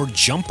 hoodie, or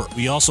jumper.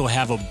 We also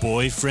have a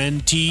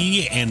boyfriend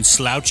tee and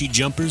slouchy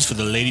jumpers for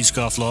the Lady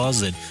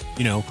Scofflaws that,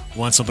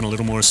 want something a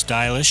little more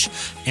stylish.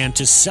 And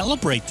to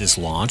celebrate this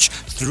launch,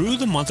 through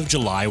the month of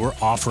July, we're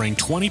offering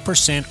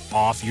 20%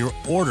 off your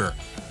order.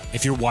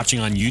 If you're watching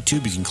on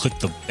YouTube, you can click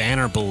the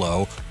banner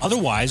below.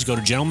 Otherwise, go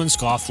to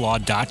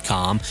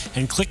gentlemanscofflaw.com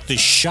and click the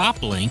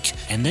shop link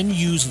and then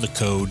use the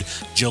code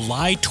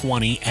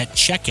July20 at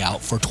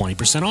checkout for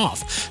 20%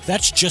 off.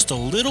 That's just a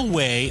little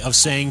way of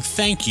saying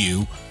thank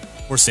you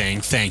or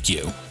saying thank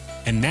you.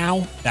 And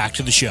now, back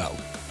to the show.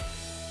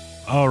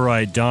 All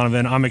right,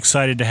 Donovan, I'm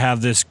excited to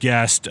have this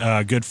guest,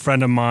 a good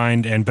friend of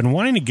mine, and been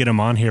wanting to get him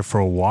on here for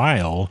a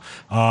while.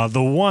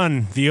 The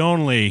one, the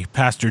only,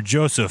 Pastor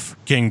Joseph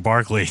King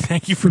Barkley.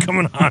 Thank you for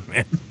coming on,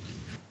 man.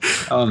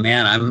 Oh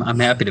man, I'm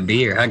happy to be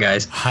here. Hi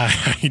guys. Hi,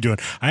 how you doing?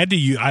 I had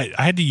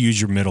to use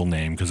your middle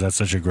name because that's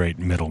such a great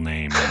middle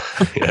name.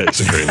 Yeah,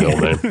 it's a great middle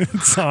name. It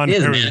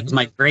is, man. It's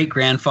my great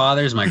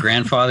grandfather's, my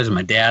grandfather's,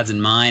 my dad's,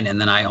 and mine, and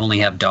then I only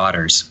have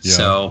daughters. Yeah.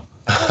 So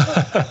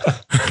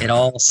it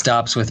all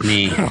stops with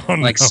me,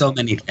 so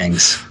many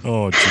things.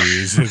 Oh,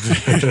 jeez.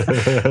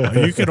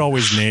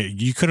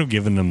 You could have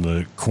given them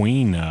the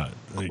Queen, moniker.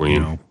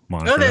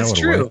 No, that's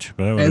true.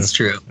 That's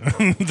true.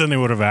 Then they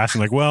would have asked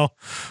him,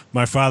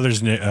 my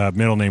father's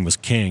middle name was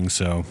King,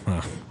 so.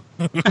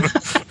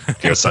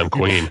 Guess I'm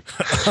Queen.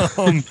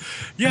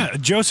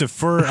 Joseph,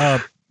 for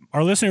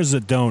our listeners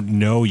that don't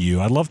know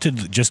you, I'd love to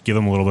just give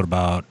them a little bit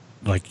about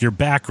your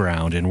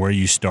background and where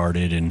you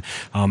started and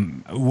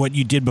what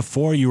you did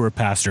before you were a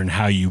pastor and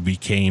how you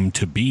became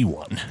to be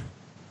one.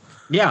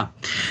 Yeah.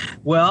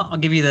 Well, I'll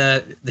give you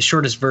the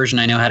shortest version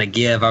I know how to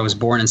give. I was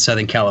born in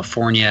Southern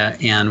California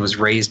and was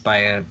raised by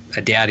a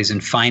dad who's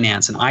in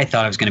finance, and I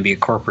thought I was going to be a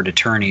corporate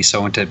attorney, so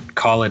I went to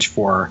college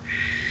for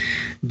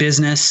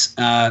business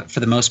for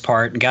the most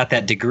part and got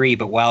that degree.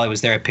 But while I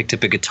was there, I picked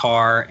up a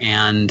guitar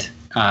and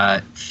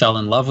fell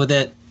in love with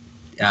it.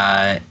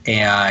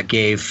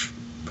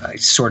 I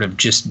sort of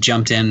just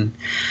jumped in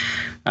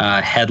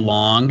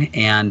headlong,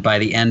 and by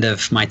the end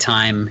of my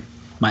time,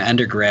 my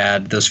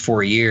undergrad, those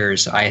 4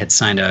 years, I had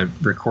signed a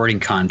recording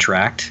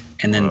contract,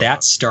 and then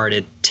that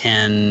started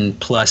 10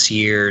 plus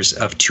years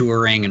of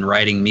touring and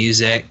writing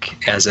music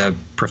as a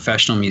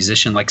professional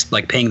musician,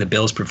 like paying the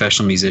bills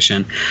professional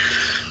musician.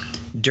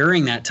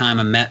 During that time,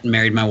 I met and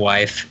married my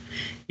wife,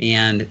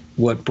 And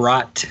what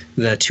brought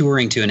the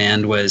touring to an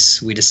end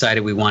was we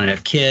decided we wanted to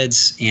have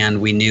kids,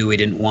 and we knew we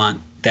didn't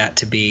want that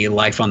to be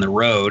life on the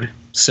road.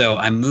 So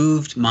I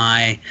moved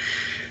my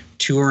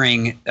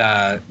touring,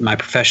 my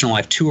professional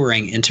life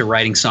touring, into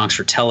writing songs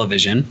for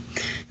television,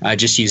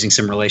 just using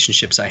some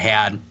relationships I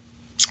had.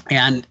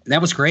 And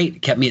that was great.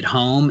 It kept me at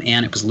home,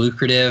 and it was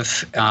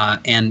lucrative.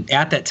 And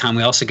at that time,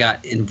 we also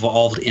got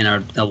involved in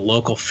a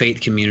local faith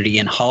community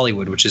in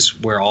Hollywood, which is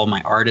where all my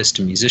artist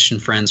and musician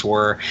friends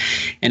were.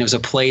 And it was a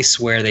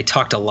place where they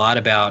talked a lot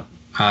about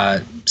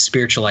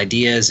spiritual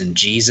ideas and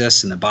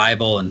Jesus and the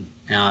Bible and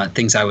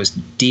things I was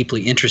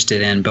deeply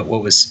interested in. But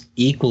what was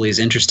equally as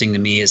interesting to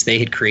me is they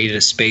had created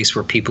a space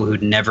where people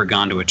who'd never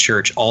gone to a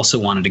church also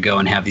wanted to go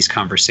and have these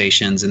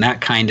conversations. And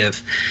that kind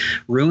of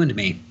ruined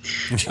me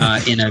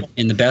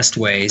in the best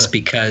ways,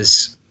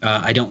 because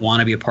I don't want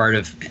to be a part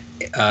of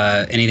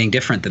anything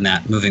different than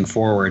that moving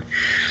forward.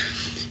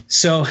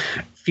 So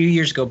a few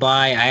years go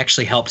by, I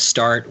actually helped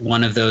start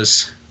one of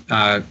those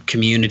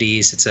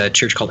communities. It's a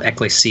church called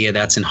Ecclesia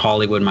that's in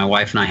Hollywood. My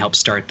wife and I helped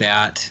start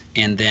that.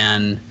 And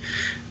then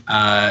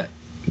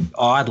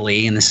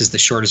oddly, and this is the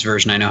shortest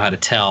version I know how to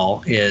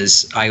tell,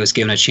 is I was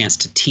given a chance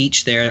to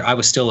teach there. I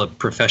was still a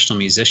professional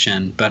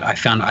musician, but I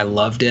found I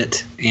loved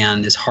it.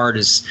 And as hard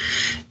as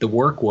the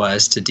work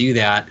was to do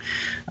that,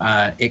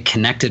 it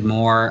connected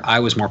more. I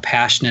was more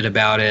passionate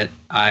about it.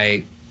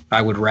 I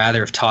would rather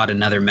have taught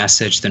another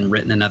message than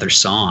written another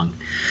song.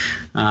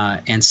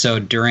 And so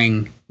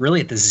during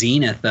really at the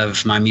zenith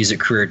of my music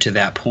career to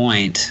that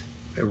point,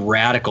 a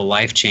radical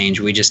life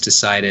change, we just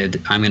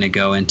decided I'm going to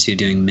go into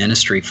doing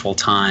ministry full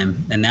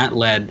time. And that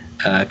led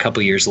a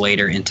couple years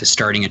later into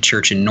starting a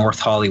church in North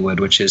Hollywood,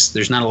 which is,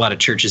 there's not a lot of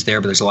churches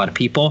there, but there's a lot of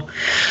people.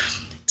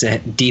 It's a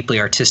deeply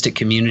artistic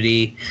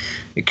community,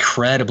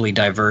 incredibly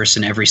diverse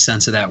in every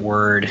sense of that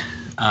word.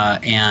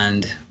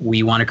 And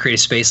we want to create a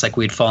space like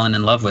we'd fallen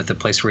in love with, a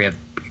place where we have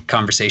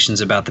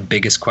conversations about the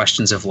biggest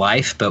questions of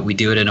life, but we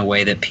do it in a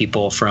way that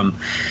people from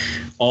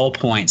all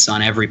points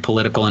on every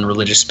political and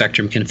religious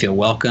spectrum can feel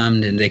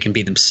welcomed, and they can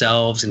be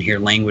themselves and hear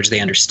language they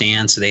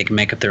understand, so they can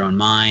make up their own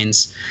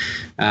minds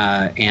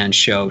and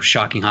show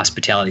shocking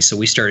hospitality. So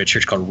we started a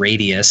church called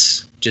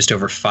Radius just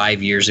over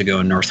 5 years ago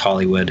in North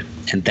Hollywood,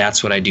 and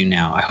that's what I do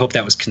now. I hope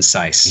that was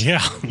concise.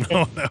 Yeah,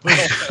 no, that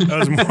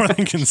was more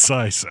than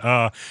concise.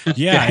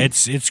 Yeah,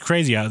 it's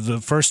crazy. The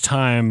first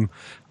time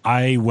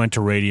I went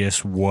to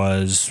Radius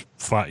was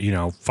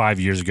 5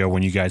 years ago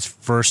when you guys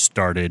first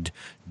started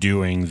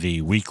doing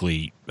the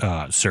weekly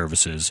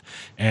services,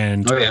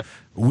 and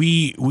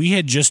we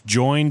had just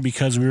joined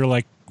because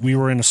we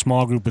were in a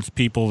small group of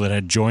people that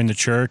had joined the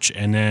church,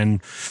 and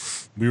then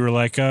we were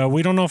like,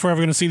 we don't know if we're ever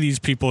going to see these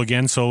people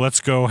again, so let's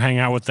go hang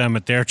out with them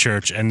at their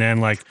church. And then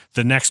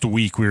the next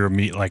week we were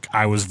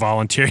I was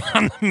volunteering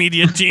on the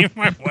media team.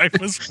 My wife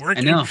was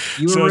working. I know.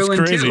 You were ruined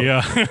it's crazy.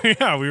 Too.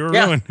 Yeah, we were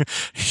ruined. Yeah.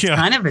 It's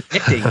kind of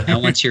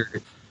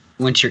addicting,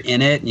 once you're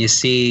in it and you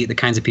see the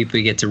kinds of people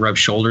you get to rub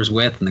shoulders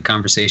with and the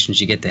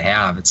conversations you get to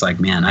have. It's like,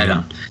 man,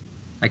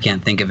 I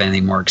can't think of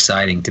anything more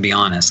exciting, to be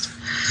honest.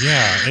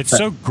 Yeah, it's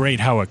so great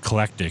how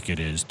eclectic it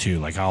is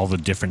too, all the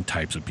different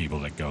types of people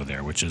that go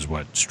there, which is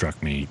what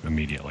struck me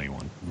immediately.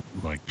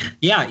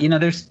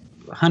 There's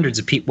hundreds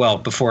of people. Well,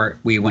 before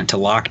we went to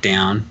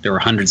lockdown, there were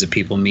hundreds of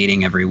people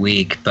meeting every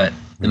week, but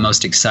the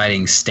most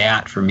exciting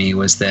stat for me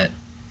was that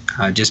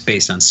just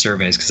based on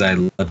surveys, because I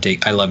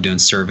love doing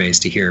surveys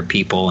to hear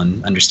people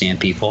and understand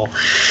people.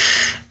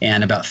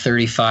 And about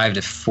 35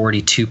 to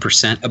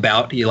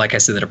 42%, like I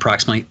said, that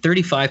approximately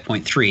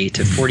 35.3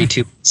 to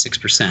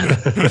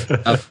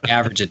 42.6% of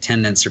average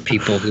attendance are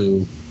people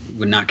who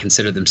would not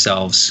consider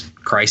themselves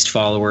Christ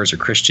followers or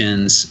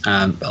Christians.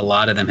 A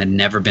lot of them had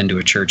never been to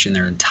a church in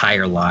their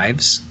entire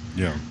lives.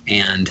 Yeah.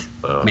 And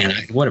man,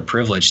 what a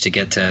privilege to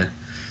get to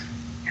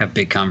have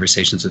big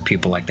conversations with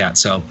people like that.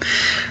 So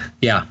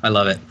yeah, I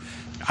love it.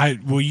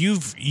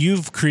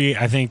 You've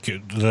created. I think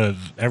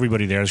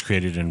everybody there has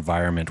created an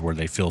environment where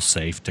they feel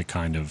safe to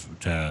kind of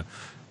to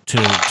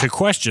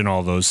question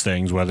all those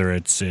things, whether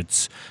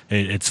it's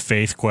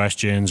faith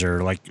questions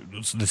or like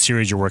the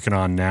series you're working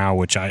on now,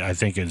 which I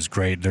think is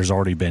great. There's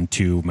already been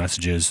 2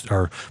 messages,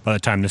 or by the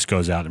time this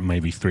goes out, it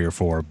may be 3 or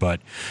 4. But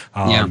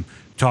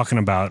talking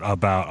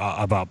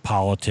about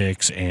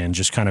politics and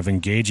just kind of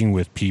engaging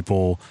with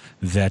people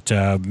that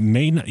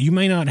you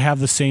may not have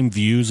the same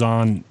views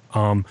on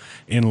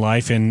in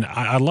life, and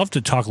I'd love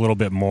to talk a little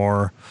bit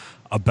more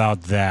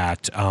about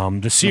that.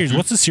 The series,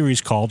 what's the series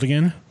called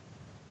again?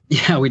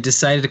 Yeah, we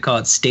decided to call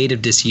it State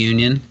of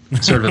Disunion,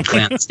 sort of a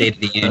play on State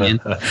of the Union.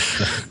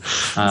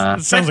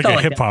 It sounds like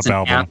a hip-hop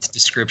album. Apt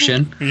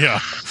description. Yeah,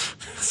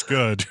 it's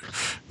good.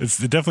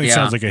 It definitely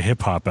sounds like a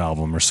hip-hop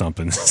album or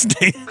something.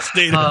 State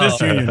of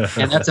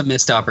Disunion. And that's a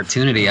missed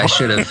opportunity. I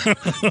should have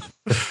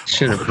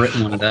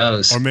written one of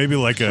those. Or maybe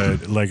like a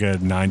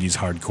 90s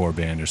hardcore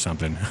band or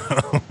something.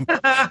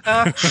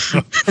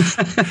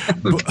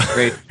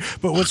 Great.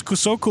 But what's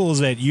so cool is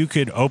that you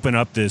could open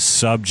up this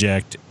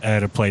subject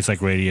at a place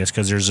like Radius,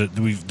 because there's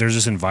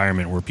this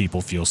environment where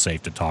people feel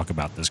safe to talk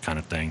about this kind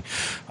of thing.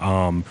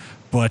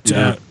 But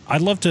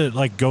I'd love to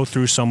like go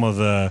through some of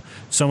the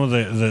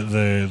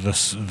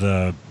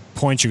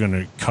points you're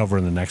going to cover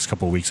in the next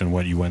couple of weeks and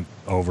what you went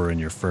over in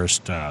your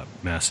first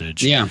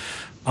message. Yeah.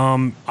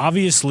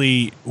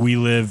 Obviously, we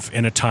live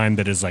in a time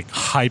that is like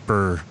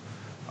hyper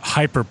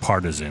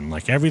partisan.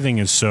 Like everything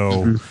is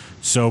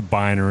so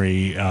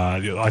binary.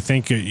 I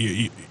think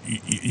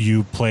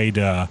you played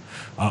a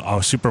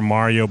Super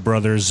Mario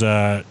Brothers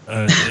video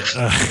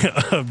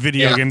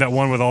game, that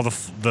one with all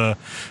the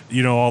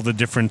all the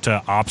different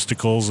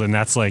obstacles, and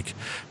that's like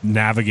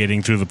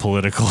navigating through the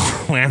political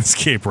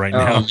landscape right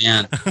now. Oh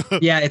man,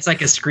 yeah, it's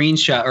like a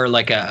screenshot or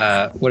like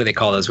a what do they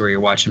call those where you're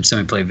watching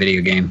somebody play a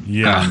video game?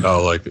 Yeah,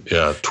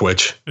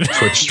 Twitch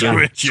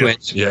stream.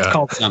 Twitch. Yeah, it's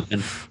called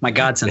something. My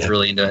godson's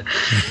really into it.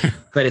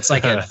 But it's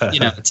like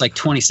it's like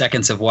 20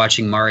 seconds of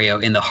watching Mario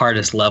in the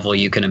hardest level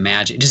you can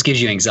imagine. It just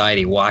gives you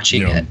anxiety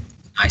watching it.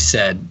 I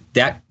said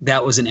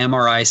that was an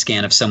MRI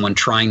scan of someone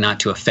trying not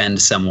to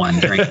offend someone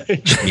during.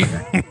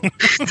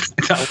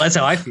 That's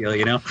how I feel,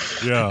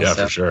 Yeah,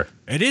 for sure.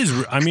 It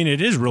is. I mean,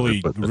 it is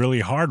really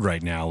hard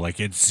right now. Like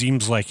it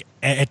seems like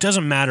it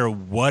doesn't matter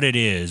what it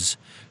is.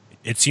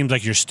 It seems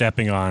like you're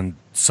stepping on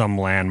some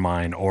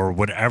landmine or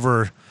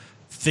whatever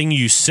thing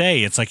you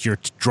say. It's like you're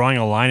drawing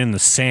a line in the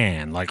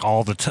sand. Like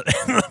all the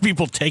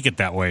people take it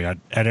that way at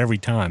every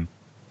time.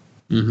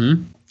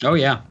 Mm-hmm. Oh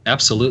yeah,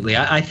 absolutely.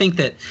 I think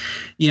that,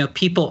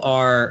 people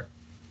are.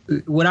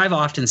 What I've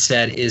often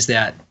said is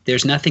that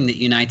there's nothing that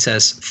unites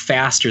us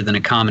faster than a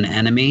common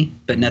enemy,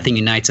 but nothing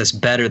unites us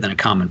better than a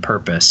common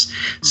purpose.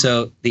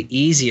 So the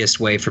easiest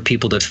way for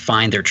people to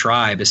find their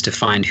tribe is to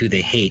find who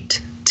they hate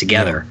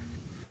together.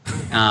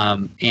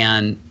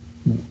 And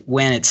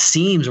when it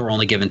seems we're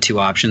only given two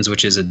options,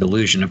 which is a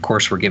delusion, of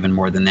course we're given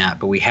more than that,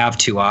 but we have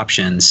two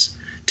options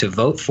to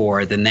vote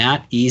for, then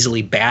that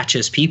easily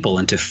batches people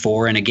into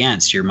for and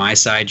against. You're my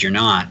side, you're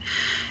not.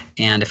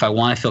 And if I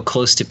want to feel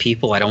close to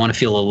people, I don't want to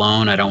feel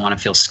alone, I don't want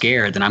to feel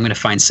scared, then I'm going to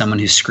find someone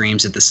who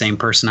screams at the same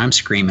person I'm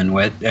screaming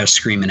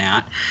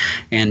at,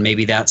 and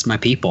maybe that's my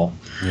people.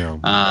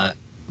 Yeah.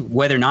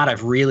 Whether or not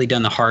I've really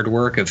done the hard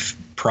work of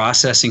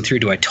processing through,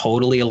 do I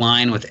totally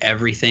align with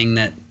everything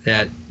that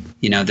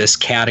this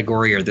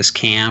category or this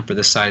camp or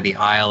this side of the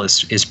aisle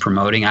is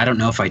promoting? I don't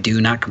know if I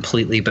do, not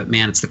completely, but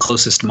man, it's the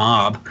closest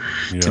mob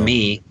to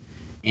me,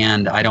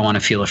 and I don't want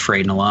to feel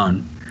afraid and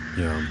alone.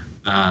 Yeah.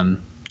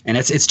 And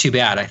it's too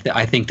bad.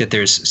 I think that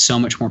there's so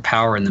much more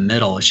power in the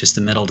middle. It's just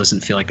the middle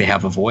doesn't feel like they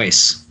have a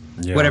voice.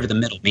 Yeah. Whatever the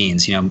middle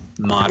means,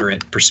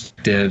 moderate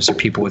perspectives or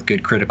people with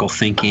good critical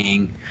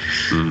thinking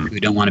who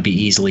don't want to be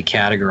easily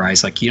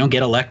categorized. Like, you don't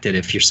get elected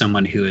if you're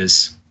someone who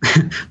is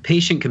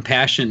patient,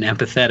 compassionate, and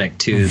empathetic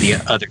to the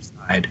other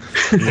side.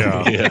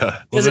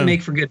 Yeah. It doesn't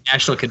make for good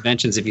national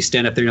conventions if you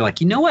stand up there and you're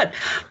like, you know what?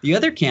 The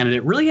other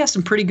candidate really has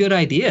some pretty good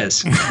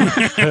ideas.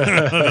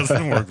 That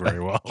doesn't work very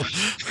well.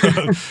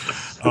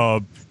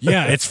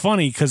 It's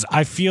funny because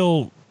I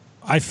feel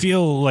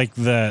like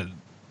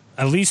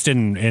at least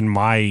in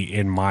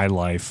my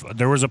life,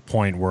 there was a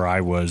point where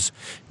I was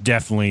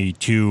definitely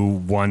to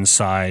one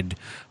side.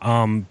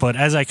 But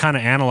as I kind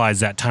of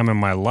analyzed that time in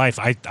my life,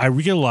 I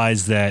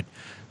realized that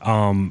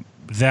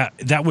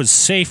that was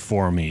safe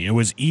for me. It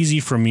was easy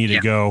for me to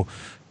go,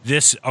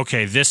 this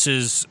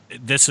is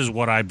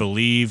what I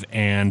believe,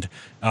 and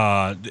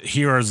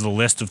here is the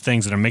list of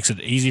things, and it makes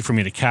it easy for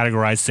me to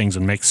categorize things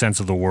and make sense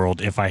of the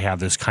world if I have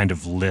this kind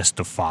of list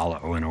to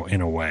follow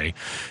in a way,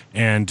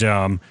 and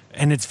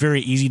it's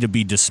very easy to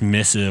be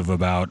dismissive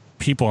about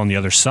people on the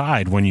other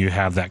side when you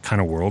have that kind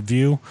of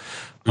worldview.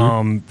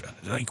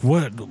 Like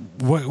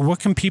what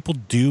can people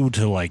do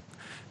to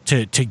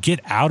get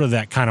out of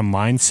that kind of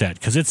mindset?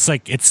 Because it's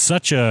like it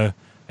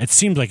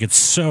seems like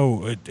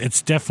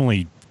it's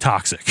definitely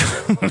toxic.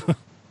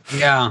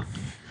 Yeah,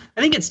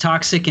 I think it's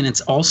toxic, and it's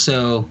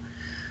also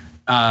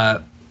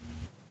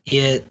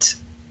it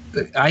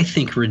I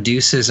think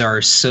reduces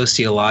our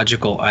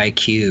sociological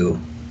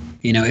IQ.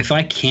 If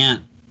I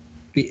can't,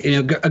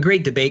 a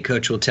great debate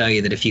coach will tell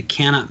you that if you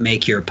cannot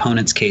make your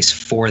opponent's case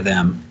for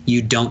them,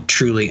 you don't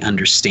truly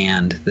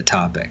understand the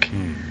topic.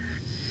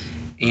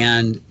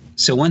 And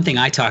so one thing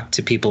I talk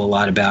to people a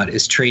lot about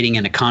is trading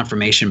in a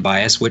confirmation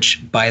bias,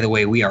 which, by the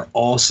way, we are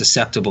all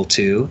susceptible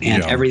to.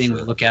 And everything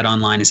we look at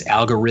online is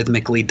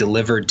algorithmically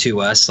delivered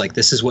to us. Like,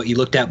 this is what you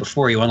looked at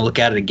before. You want to look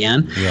at it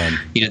again? Yeah.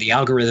 The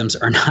algorithms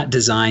are not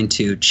designed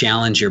to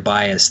challenge your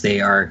bias.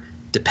 They are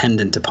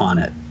dependent upon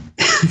it.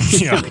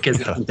 Because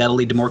that'll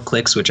lead to more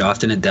clicks, which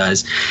often it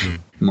does.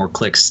 More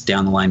clicks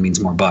down the line means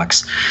more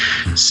bucks.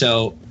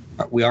 So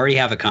we already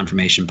have a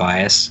confirmation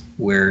bias.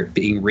 We're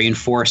being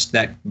reinforced.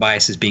 That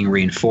bias is being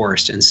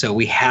reinforced. And so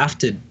we have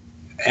to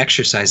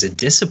exercise a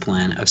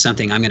discipline of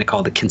something I'm going to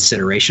call the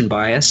consideration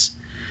bias.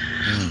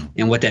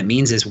 And what that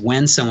means is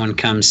when someone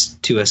comes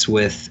to us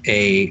with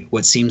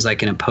what seems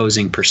like an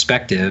opposing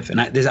perspective, and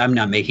I'm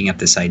not making up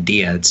this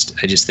idea.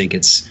 I just think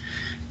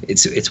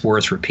it's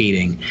worth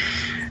repeating,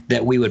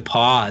 that we would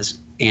pause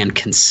and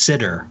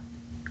consider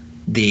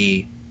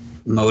the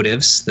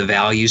motives, the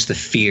values, the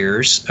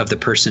fears of the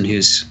person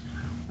who's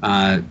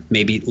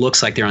maybe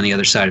looks like they're on the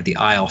other side of the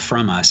aisle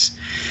from us,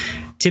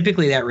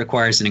 typically that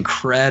requires an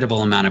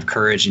incredible amount of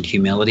courage and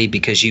humility,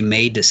 because you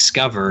may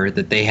discover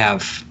that they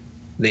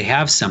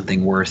have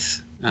something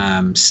worth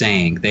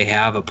saying. They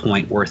have a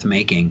point worth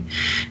making,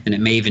 and it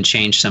may even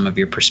change some of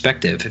your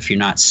perspective if you're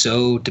not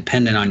so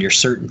dependent on your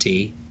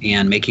certainty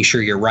and making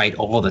sure you're right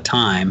all the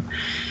time.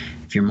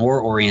 If you're more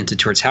oriented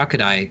towards how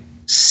could I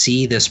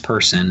see this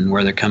person,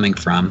 where they're coming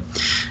from,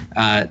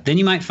 then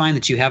you might find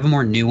that you have a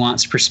more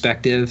nuanced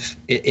perspective.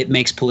 It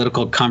makes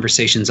political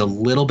conversations a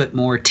little bit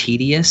more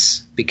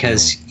tedious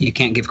because you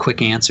can't give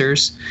quick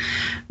answers.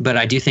 But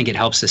I do think it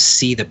helps us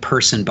see the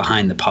person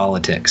behind the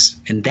politics.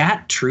 And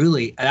that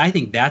truly, I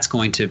think that's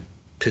going to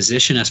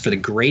position us for the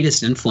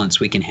greatest influence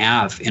we can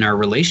have in our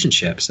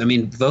relationships. I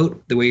mean,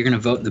 vote the way you're going to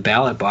vote in the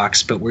ballot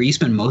box, but where you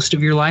spend most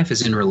of your life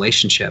is in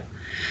relationship.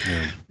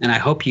 Yeah. And I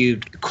hope you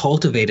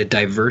cultivate a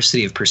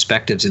diversity of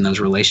perspectives in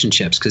those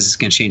relationships, because it's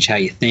going to change how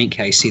you think,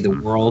 how you see the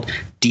world,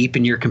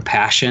 deepen your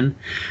compassion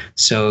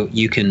so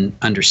you can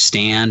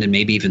understand and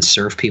maybe even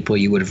serve people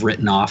you would have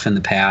written off in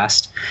the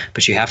past.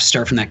 But you have to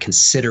start from that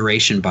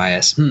consideration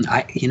bias.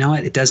 You know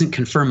what? It doesn't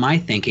confirm my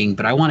thinking,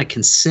 but I want to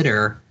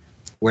consider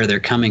where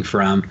they're coming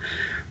from.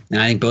 And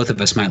I think both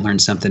of us might learn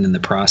something in the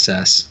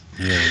process.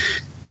 Yeah.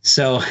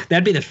 So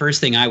that'd be the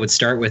first thing I would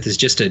start with, is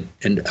just a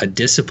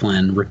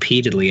discipline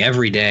repeatedly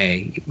every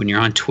day when you're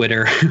on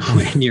Twitter,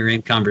 when you're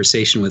in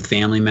conversation with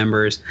family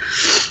members,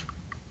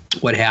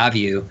 what have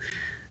you,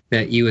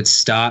 that you would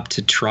stop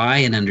to try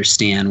and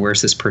understand,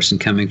 where's this person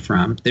coming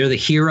from? They're the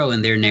hero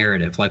in their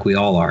narrative, like we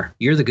all are.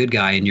 You're the good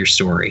guy in your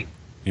story.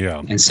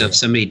 Yeah. And so if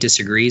somebody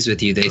disagrees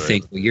with you, they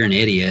think, well, you're an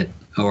idiot,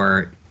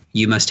 or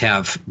you must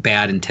have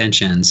bad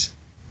intentions.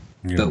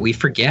 Yeah. But we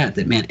forget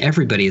that, man,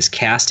 everybody is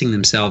casting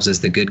themselves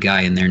as the good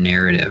guy in their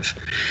narrative.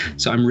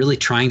 So I'm really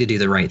trying to do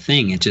the right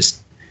thing. It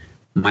just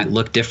might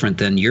look different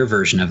than your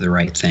version of the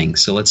right thing.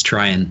 So let's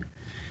try and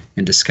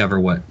discover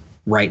what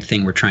right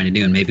thing we're trying to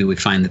do. And maybe we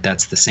find that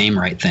that's the same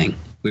right thing.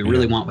 We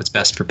really want what's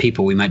best for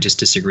people. We might just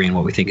disagree on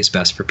what we think is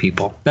best for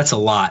people. That's a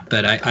lot,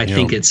 but I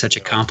think it's such a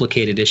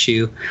complicated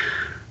issue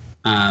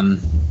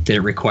that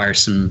it requires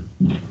some,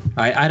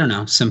 I don't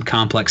know, some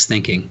complex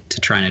thinking to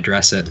try and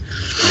address it.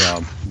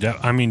 Yeah,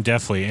 I mean,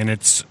 definitely.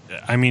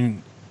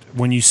 And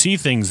when you see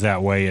things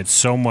that way, it's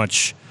so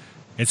much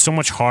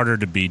harder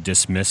to be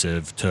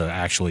dismissive, to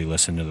actually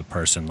listen to the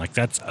person. Like,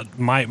 that's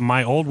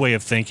my old way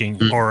of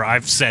thinking, or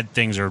I've said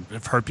things, or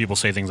I've heard people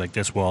say things like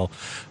this. Well,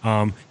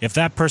 if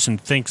that person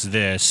thinks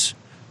this,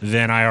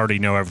 then I already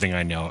know everything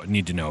I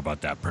need to know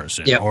about that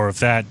person. Yep. Or if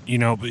that,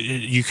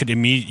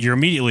 you're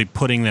immediately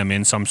putting them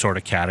in some sort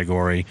of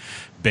category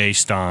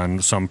based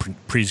on some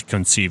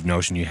preconceived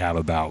notion you have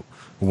about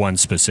one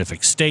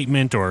specific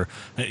statement. Or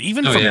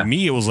even for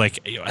me, it was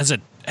like, as a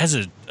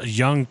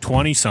young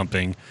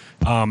 20-something,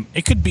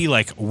 it could be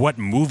like what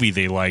movie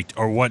they liked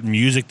or what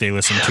music they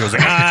listened to. I was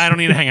like, I don't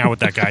need to hang out with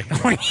that guy.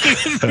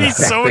 He's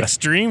so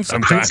extreme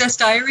sometimes. Princess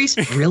Diaries?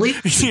 Really?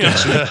 Yeah.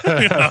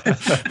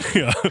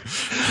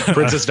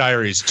 Princess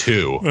Diaries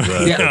 2,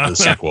 the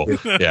sequel.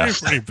 Yeah.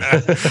 Pretty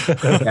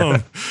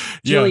bad.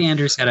 Julie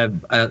Andrews had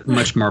a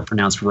much more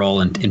pronounced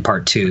role in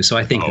part 2, so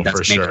I think that's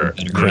for sure.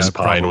 Chris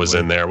Pine was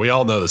in there. We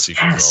all know the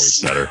sequels are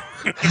always better.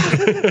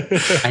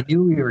 I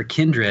knew we were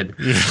kindred.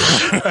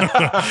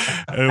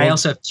 I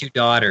also have 2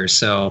 daughters,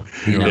 so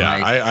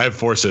I have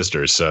 4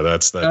 sisters, so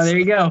that's. Oh, there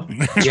you go.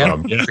 I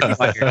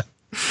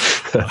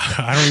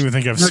don't even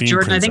think I've seen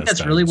Jordan. Princess I think that's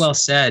Diaries. really well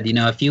said.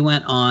 If you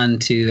went on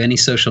to any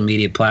social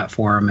media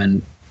platform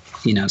and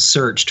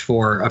searched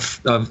for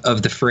of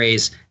the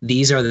phrase,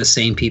 these are the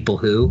same people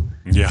who,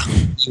 you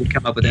would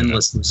come up with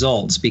endless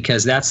results,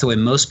 because that's the way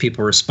most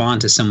people respond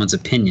to someone's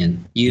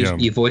opinion.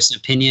 You voice an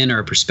opinion or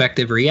a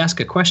perspective, or you ask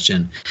a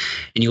question,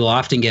 and you will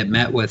often get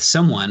met with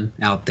someone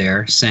out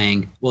there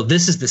saying, well,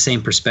 this is the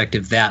same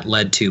perspective that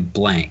led to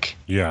blank.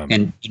 Yeah.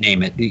 And you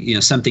name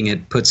it, something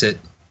that puts it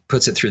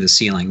through the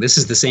ceiling. This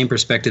is the same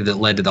perspective that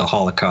led to the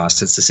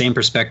Holocaust. It's the same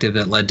perspective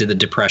that led to the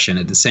Depression.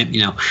 It's the same,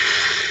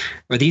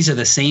 or these are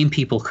the same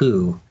people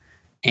who,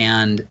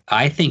 and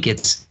I think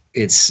it's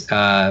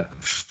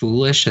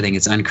foolish. I think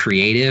it's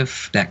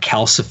uncreative, that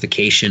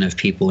calcification of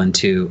people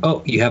into,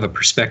 you have a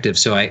perspective,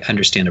 so I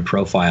understand a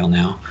profile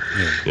now.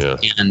 Yeah.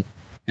 And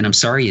I'm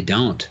sorry you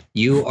don't.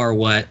 You are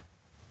what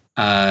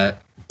the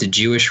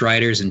Jewish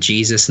writers and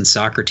Jesus and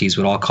Socrates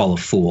would all call a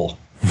fool,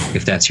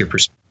 if that's your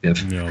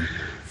perspective. Yeah.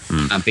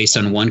 Based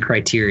on one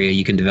criteria,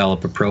 you can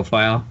develop a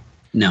profile.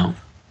 No,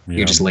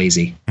 you're just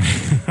lazy.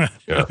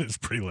 It's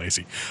pretty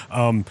lazy.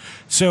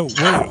 So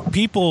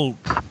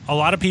a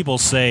lot of people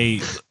say,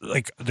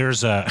 like,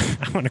 there's I'm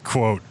going to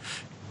quote,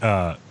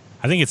 I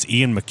think it's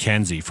Ian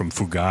McKenzie from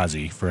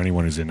Fugazi, for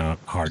anyone who's in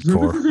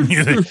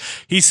hardcore.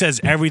 He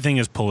says everything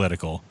is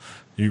political.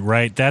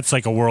 Right? That's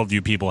like a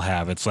worldview people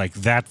have. It's like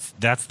that's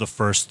the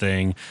first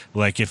thing.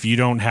 Like, if you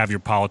don't have your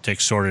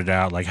politics sorted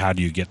out, like, how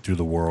do you get through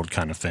the world,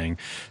 kind of thing.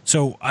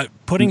 So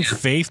putting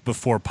faith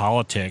before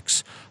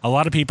politics, a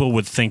lot of people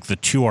would think the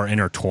two are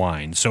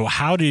intertwined. So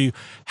how do you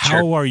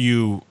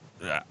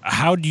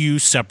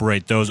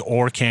separate those,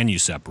 or can you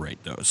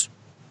separate those?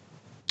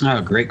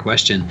 Oh, great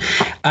question.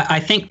 I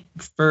think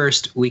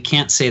first, we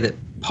can't say that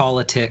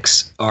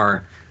politics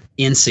are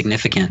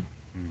insignificant.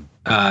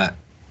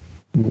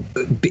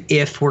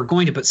 If we're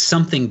going to put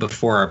something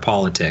before our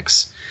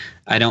politics,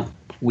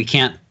 we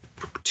can't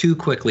too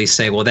quickly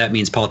say, well, that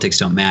means politics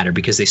don't matter,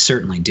 because they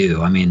certainly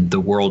do. I mean, the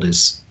world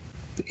is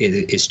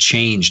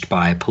changed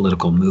by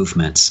political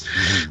movements.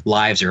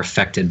 Lives are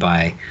affected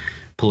by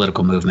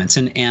political movements.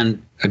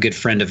 And a good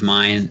friend of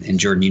mine, and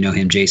Jordan, you know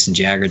him, Jason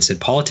Jaggard,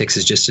 said politics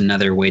is just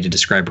another way to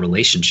describe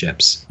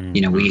relationships.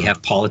 We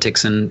have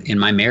politics in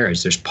my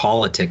marriage. There's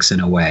politics in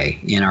a way.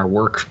 In our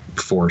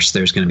workforce,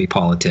 there's going to be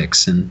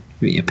politics, and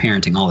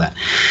parenting, all that.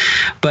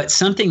 But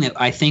something that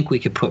I think we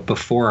could put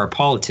before our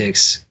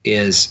politics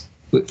is,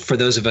 for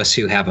those of us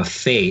who have a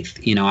faith,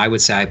 I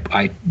would say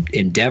I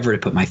endeavor to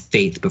put my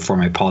faith before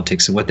my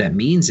politics. And what that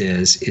means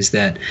is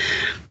that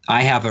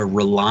I have a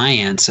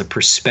reliance, a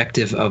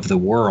perspective of the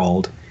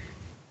world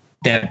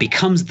that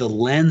becomes the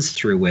lens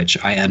through which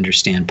I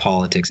understand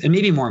politics, and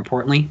maybe more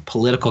importantly,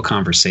 political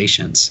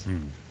conversations.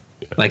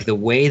 Like the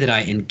way that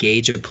I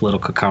engage a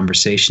political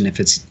conversation, if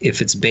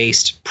it's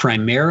based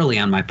primarily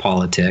on my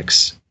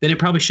politics, then it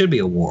probably should be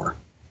a war.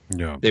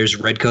 Yeah. There's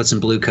red coats and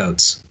blue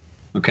coats.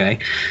 Okay.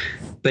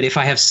 But if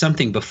I have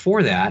something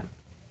before that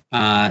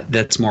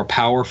that's more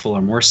powerful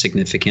or more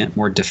significant,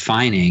 more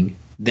defining,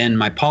 then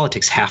my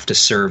politics have to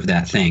serve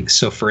that thing.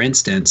 So for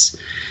instance,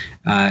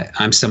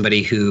 I'm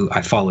somebody who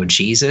I follow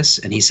Jesus,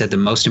 and he said the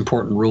most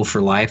important rule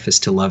for life is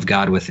to love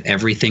God with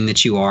everything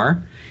that you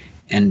are.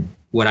 And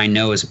what I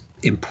know is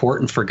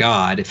important for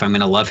God, if I'm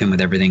going to love him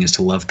with everything, is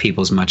to love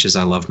people as much as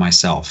I love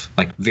myself.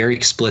 Like, very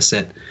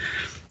explicit.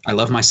 I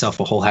love myself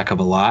a whole heck of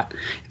a lot.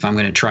 If I'm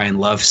going to try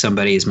and love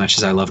somebody as much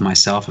as I love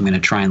myself, I'm going to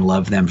try and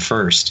love them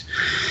first.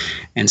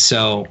 And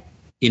so,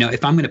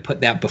 if I'm going to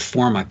put that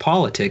before my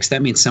politics,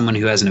 that means someone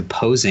who has an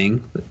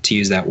opposing, to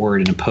use that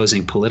word, an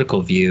opposing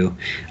political view,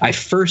 I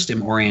first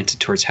am oriented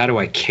towards, how do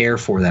I care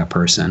for that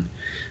person?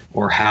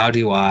 Or how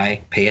do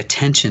I pay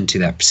attention to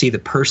that, see the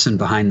person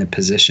behind the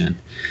position?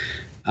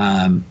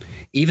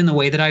 Even the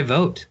way that I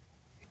vote.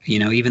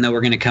 Even though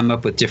we're going to come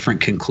up with different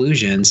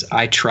conclusions,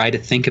 I try to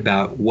think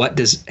about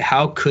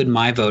how could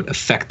my vote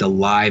affect the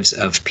lives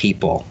of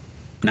people,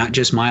 not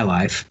just my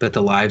life, but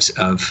the lives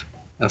of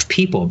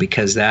people,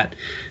 because that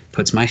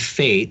puts my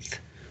faith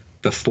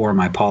before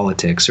my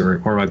politics, or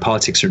my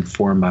politics are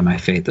informed by my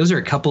faith. Those are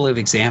a couple of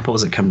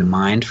examples that come to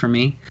mind for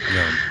me.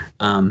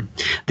 Yeah.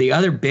 The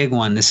other big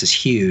one, this is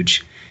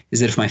huge, is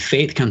that if my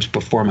faith comes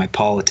before my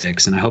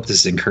politics, and I hope this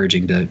is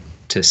encouraging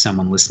to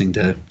someone listening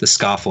to the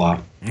scofflaw,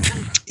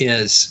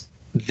 is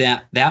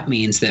that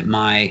means that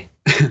my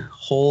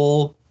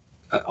all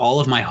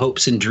of my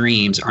hopes and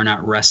dreams are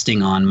not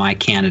resting on my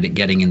candidate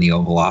getting in the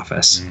Oval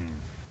Office.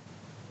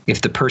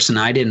 If the person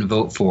I didn't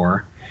vote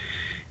for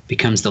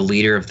becomes the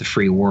leader of the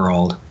free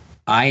world,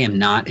 I am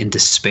not in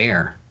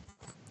despair.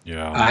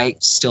 Yeah. I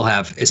still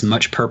have as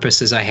much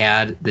purpose as I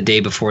had the day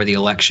before the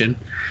election.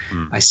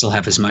 I still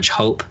have as much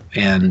hope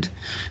and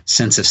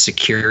sense of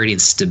security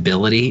and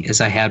stability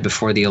as I had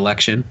before the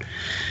election.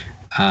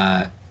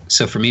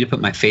 So for me to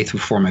put my faith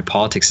before my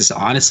politics is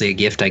honestly a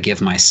gift I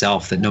give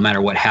myself, that no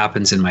matter what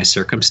happens in my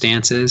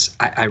circumstances,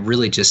 I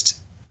really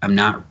I'm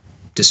not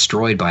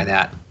destroyed by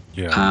that.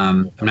 Yeah.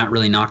 I'm not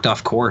really knocked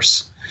off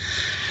course.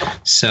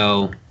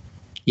 So,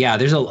 yeah,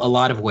 there's a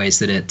lot of ways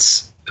that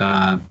it's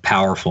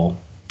powerful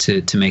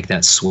to make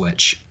that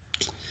switch.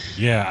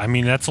 Yeah, I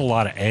mean, that's a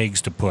lot of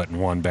eggs to put in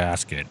one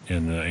basket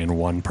in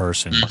one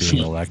person being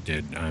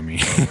elected. I mean,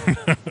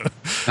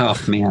 oh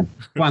man.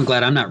 Well, I'm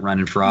glad I'm not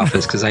running for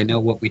office, because I know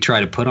what we try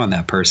to put on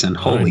that person.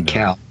 Holy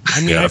cow! I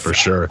mean, yeah, for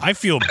sure. I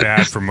feel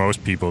bad for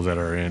most people that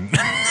are in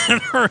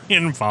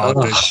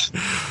politics,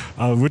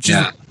 which is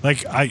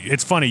like,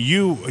 it's funny.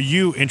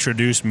 You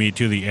introduced me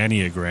to the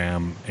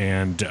Enneagram,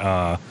 and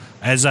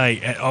as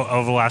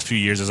over the last few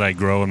years, as I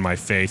grow in my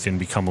faith and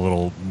become a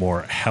little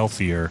more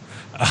healthier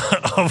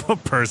of a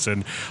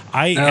person,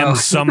 I am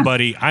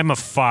somebody. I'm a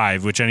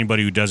 5, which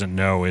anybody who doesn't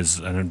know is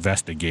an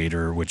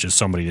investigator, which is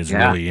somebody that's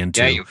really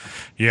into.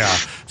 Yeah.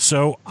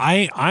 So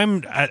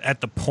I'm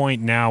at the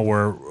point now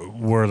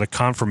where the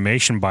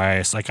confirmation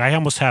bias, like, I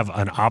almost have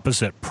an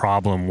opposite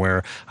problem,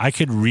 where I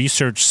could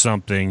research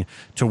something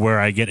to where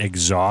I get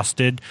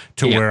exhausted,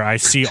 to where I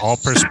see all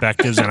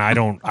perspectives and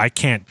I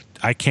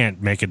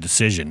can't make a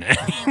decision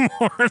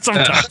anymore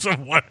sometimes of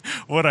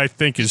what I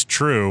think is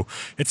true.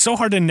 It's so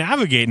hard to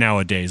navigate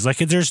nowadays. Like,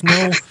 there's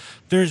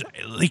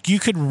like, you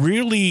could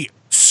really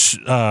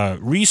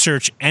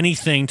research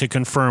anything to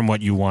confirm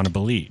what you want to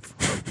believe.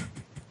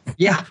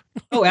 Yeah.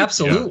 Oh,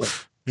 absolutely.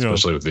 Yeah.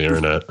 Especially with the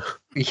internet.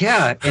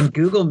 Yeah. And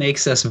Google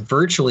makes us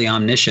virtually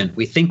omniscient.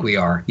 We think we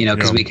are,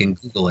 because we can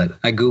Google it.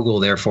 I Google,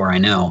 therefore I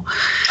know.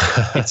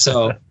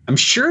 So I'm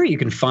sure you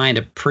can find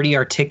a pretty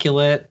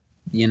articulate,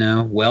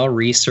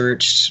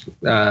 well-researched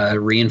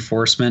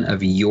reinforcement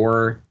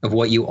of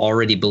what you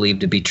already believe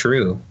to be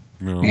true.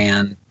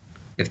 And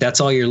if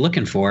that's all you're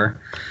looking for,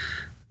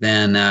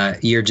 then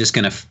you're just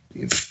going to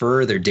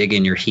further dig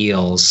in your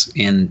heels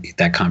in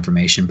that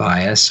confirmation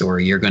bias, or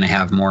you're going to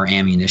have more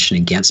ammunition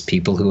against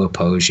people who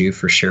oppose you,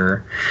 for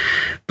sure.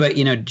 But,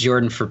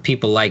 Jordan, for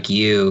people like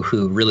you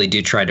who really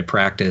do try to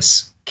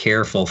practice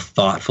careful,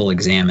 thoughtful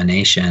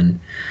examination,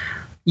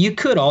 you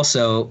could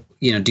also,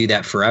 do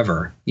that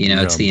forever.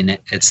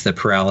 It's the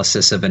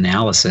paralysis of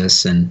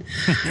analysis, and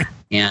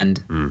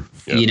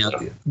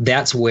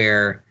that's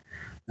where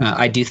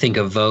I do think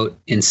a vote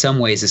in some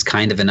ways is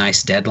kind of a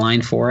nice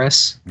deadline for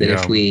us, that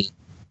if we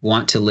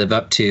want to live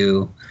up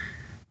to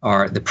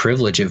the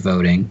privilege of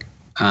voting,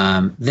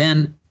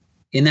 then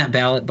in that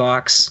ballot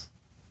box,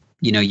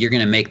 you're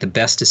going to make the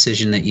best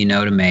decision that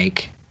to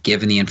make,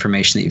 given the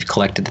information that you've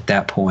collected at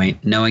that point,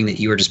 knowing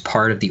that you are just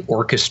part of the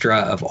orchestra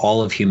of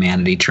all of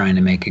humanity trying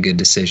to make a good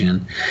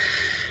decision,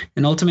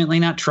 and ultimately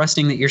not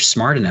trusting that you're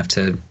smart enough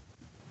to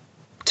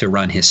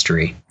run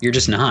history. You're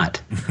just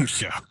not.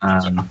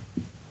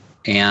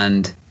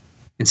 And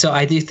so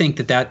I do think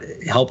that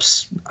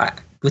helps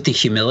with the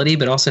humility,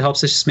 but also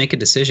helps us just make a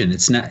decision.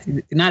 It's not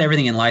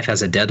everything in life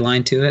has a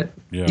deadline to it,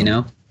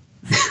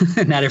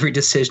 Not every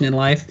decision in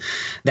life.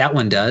 That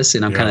one does,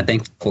 and I'm kind of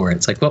thankful for it.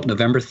 It's like, well,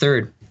 November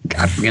 3rd,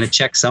 I'm going to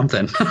check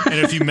something. And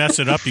if you mess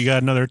it up, you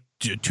got another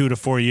 2 to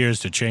 4 years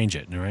to change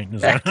it, right?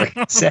 Exactly.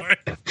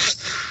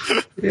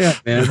 Yeah,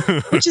 man.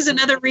 Which is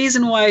another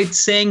reason why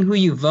saying who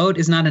you vote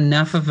is not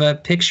enough of a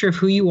picture of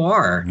who you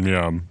are.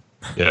 Yeah,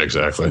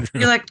 exactly.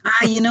 You're like,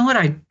 you know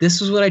what? This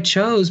was what I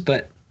chose,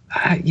 but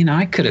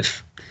I could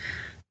have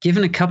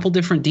given a couple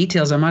different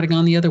details. I might have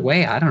gone the other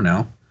way. I don't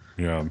know.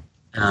 Yeah.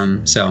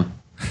 So.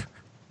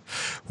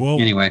 Well.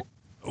 Anyway,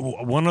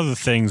 one of the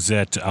things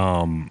that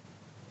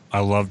I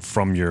loved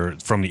from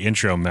the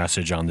intro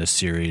message on this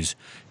series,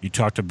 you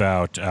talked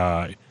about.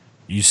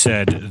 You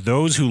said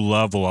those who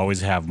love will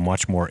always have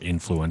much more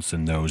influence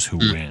than those who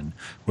win,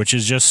 which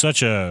is just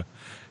such a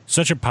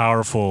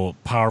powerful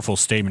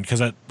statement,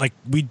 because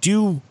we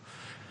do.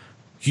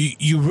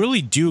 You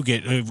really do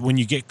get, when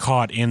you get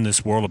caught in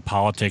this world of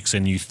politics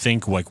and you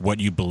think like what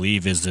you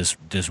believe is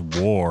this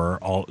war,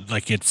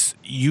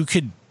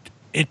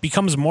 it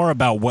becomes more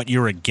about what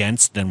you're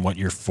against than what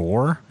you're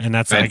for, and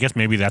that's right. I guess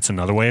maybe that's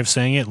another way of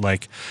saying it.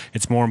 Like,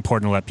 it's more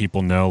important to let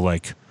people know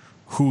like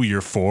who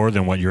you're for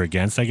than what you're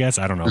against, I guess.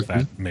 I don't know if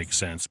that makes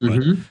sense, but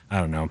I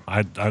don't know.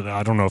 I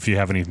don't know if you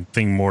have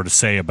anything more to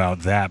say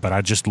about that, but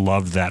I just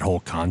love that whole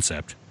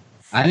concept.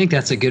 I think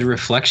that's a good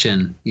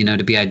reflection,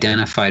 to be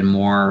identified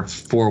more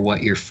for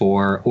what you're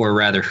for, or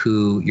rather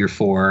who you're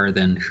for,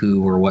 than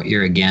who or what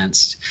you're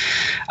against.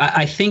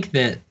 I think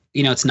that,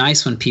 it's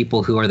nice when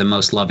people who are the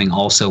most loving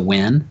also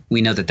win.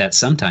 We know that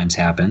sometimes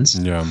happens,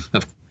 of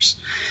course.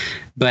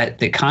 But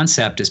the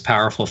concept is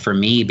powerful for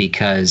me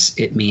because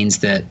it means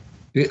that,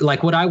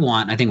 like, what I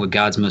want, I think what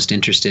God's most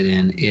interested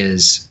in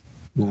is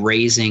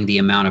raising the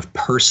amount of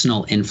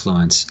personal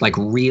influence, like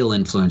real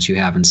influence you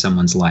have in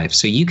someone's life.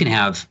 So you can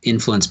have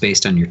influence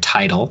based on your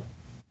title,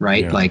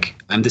 right? Yeah. Like,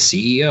 I'm the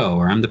CEO,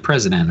 or I'm the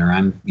president, or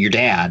I'm your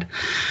dad.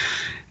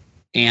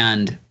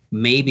 And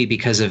maybe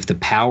because of the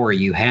power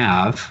you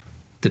have,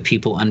 the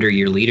people under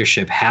your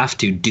leadership have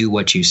to do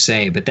what you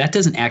say, but that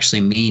doesn't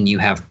actually mean you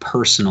have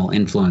personal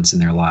influence in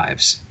their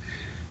lives.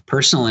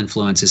 Personal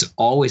influence is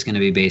always going to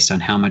be based on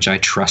how much I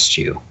trust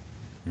you.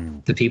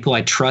 The people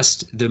I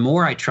trust, the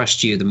more I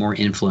trust you, the more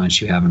influence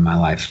you have in my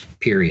life,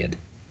 period.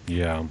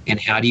 Yeah. And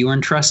how do you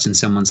earn trust in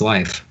someone's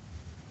life?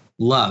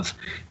 Love.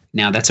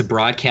 Now, that's a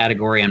broad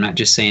category. I'm not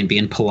just saying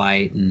being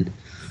polite. And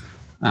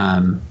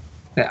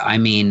I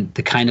mean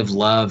the kind of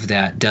love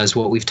that does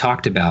what we've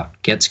talked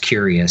about, gets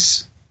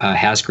curious,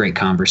 has great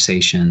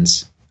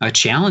conversations,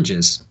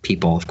 challenges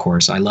people, of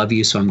course. I love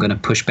you, so I'm going to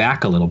push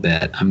back a little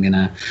bit. I'm going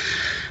to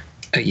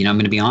I'm going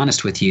to be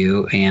honest with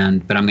you,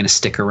 but I'm going to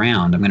stick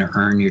around. I'm going to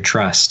earn your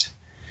trust.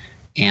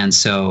 And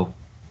so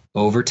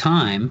over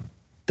time,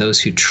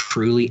 those who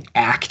truly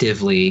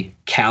actively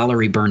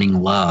calorie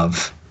burning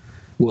love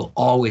will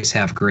always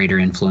have greater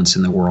influence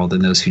in the world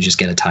than those who just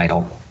get a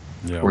title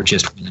or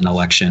just win an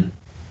election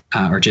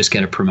or just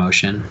get a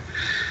promotion.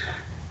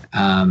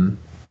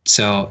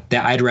 So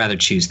I'd rather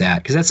choose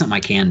that, because that's something I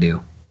can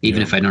do,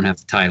 even if I don't have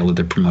the title of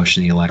the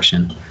promotion, the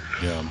election.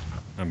 Yeah,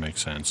 that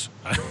makes sense.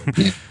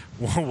 Yeah.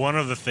 One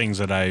of the things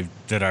that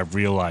I've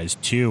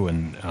realized too,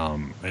 and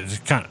it's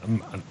kind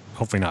of,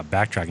 hopefully not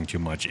backtracking too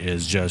much,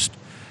 is just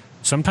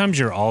sometimes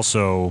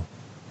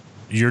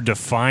you're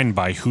defined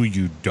by who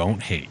you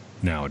don't hate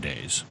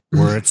nowadays.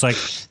 Where it's like,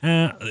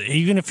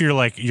 even if you're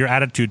like, your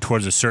attitude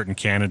towards a certain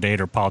candidate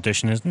or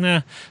politician is,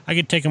 I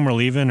could take him or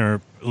leave him,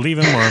 or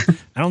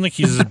I don't think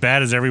he's as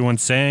bad as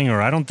everyone's saying,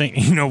 or I don't think,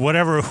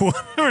 whatever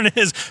it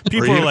is.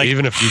 People are like,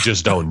 even if you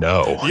just don't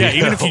know. Yeah,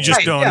 even if you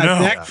just don't know.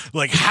 Exactly.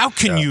 Like, how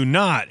can you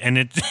not? And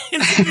it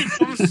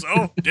becomes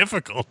so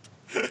difficult.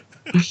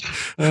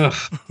 Yeah,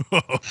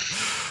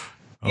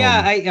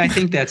 I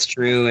think that's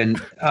true. And,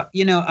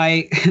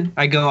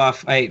 I go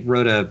off, I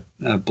wrote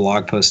a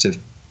blog post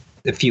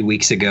a few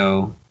weeks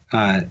ago,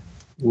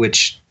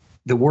 which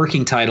the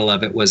working title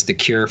of it was The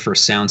Cure for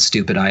Sound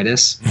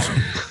Stupiditis.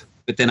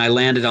 But then I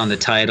landed on the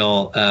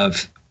title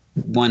of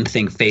one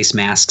thing face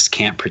masks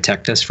can't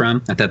protect us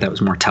from. I thought that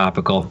was more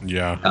topical.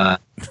 Yeah.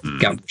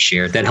 Got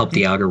shared. That helped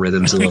the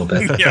algorithms a little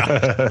bit.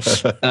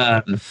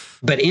 Yeah.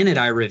 But in it,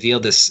 I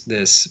revealed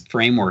this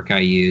framework I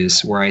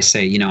use where I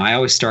say, I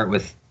always start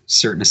with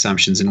certain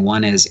assumptions. And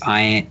one is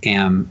I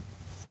am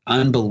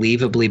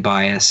unbelievably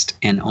biased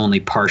and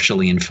only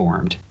partially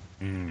informed.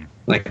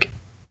 Like,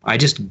 I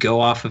just go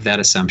off of that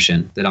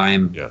assumption that I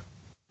am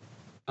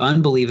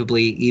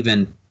unbelievably,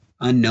 even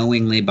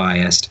unknowingly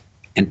biased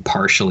and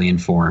partially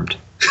informed.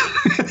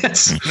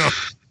 That's,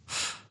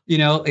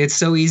 it's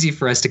so easy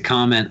for us to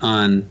comment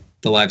on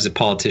the lives of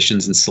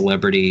politicians and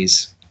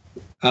celebrities,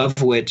 of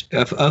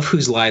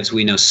whose lives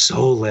we know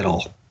so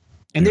little.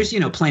 And there's,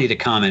 plenty to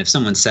comment. If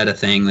someone said a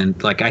thing, then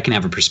like I can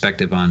have a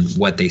perspective on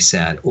what they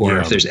said. Or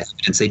if there's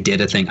evidence they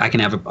did a thing, I can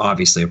have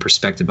obviously a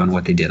perspective on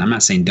what they did. I'm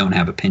not saying don't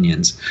have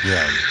opinions.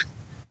 Yeah.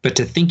 But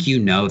to think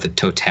the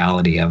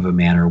totality of a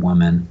man or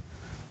woman,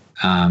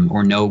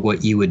 or know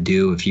what you would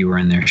do if you were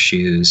in their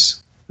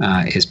shoes,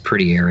 is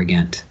pretty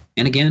arrogant.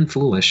 And again,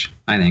 foolish,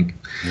 I think.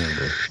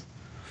 Yeah.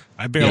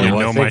 I barely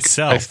know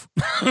myself.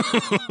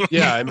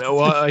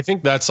 I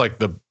think that's like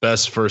the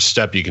best first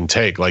step you can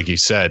take. Like you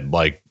said,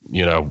 like,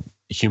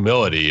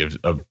 humility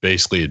of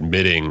basically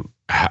admitting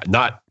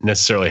not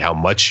necessarily how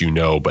much you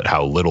know, but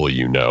how little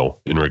you know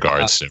in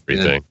regards to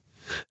everything.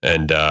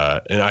 Good. And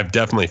I've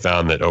definitely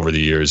found that over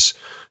the years,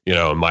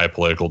 in my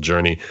political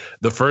journey,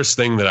 the first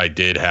thing that I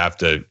did have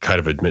to kind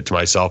of admit to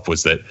myself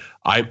was that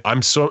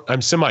I'm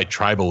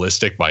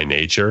semi-tribalistic by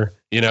nature,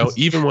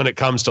 even when it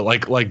comes to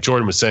like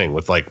Jordan was saying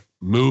with like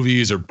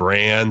movies or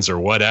brands or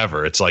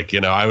whatever. It's like,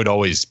 I would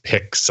always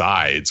pick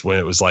sides when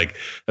it was like,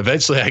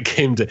 eventually I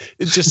came to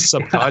it just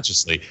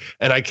subconsciously.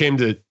 And I came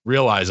to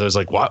realize I was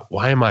like,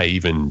 why am I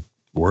even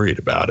worried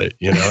about it?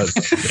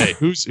 Hey,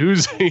 who's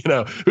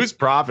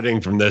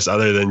profiting from this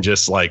other than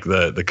just like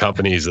the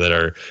companies that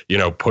are,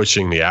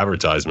 pushing the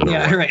advertisement.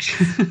 Yeah, right.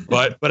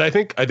 but I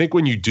think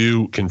when you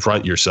do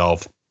confront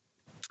yourself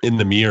in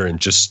the mirror and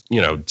just,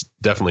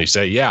 definitely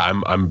say,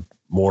 I'm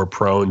more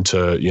prone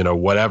to,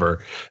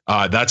 whatever,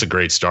 that's a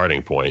great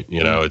starting point.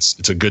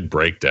 It's a good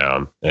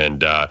breakdown.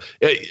 And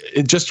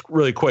it just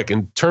really quick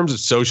in terms of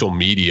social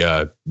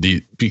media,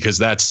 because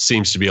that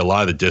seems to be a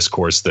lot of the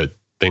discourse that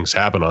things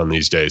happen on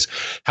these days.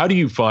 How do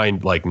you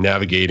find like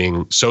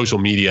navigating social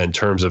media in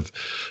terms of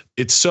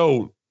it's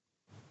so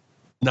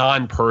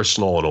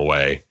non-personal in a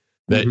way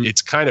that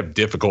it's kind of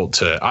difficult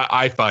to,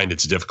 I find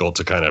it's difficult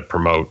to kind of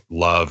promote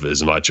love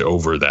as much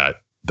over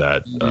that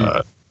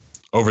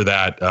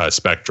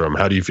spectrum.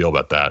 How do you feel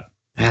about that?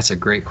 That's a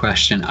great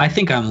question. I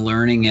think I'm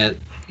learning it,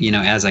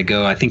 as I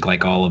go. I think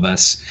like all of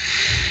us.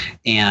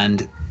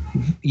 And,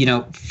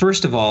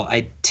 first of all,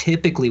 I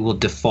typically will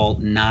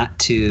default not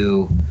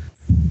to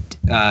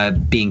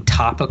being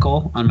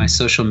topical on my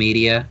social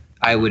media.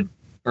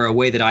 Or a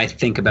way that I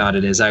think about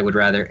it is I would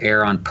rather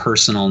err on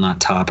personal, not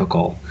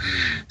topical.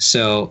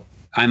 So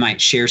I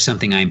might share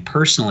something I'm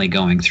personally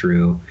going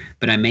through,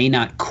 but I may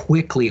not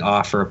quickly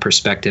offer a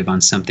perspective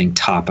on something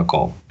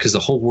topical because the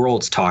whole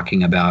world's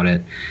talking about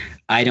it.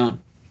 I don't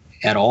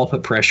at all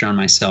put pressure on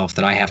myself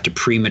that I have to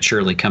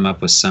prematurely come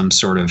up with some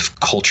sort of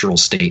cultural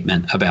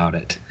statement about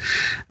it.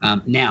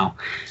 Now,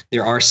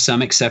 there are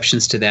some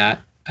exceptions to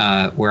that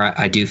where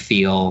I do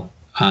feel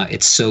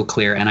it's so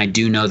clear, and I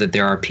do know that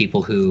there are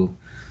people who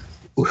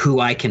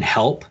I can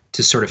help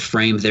to sort of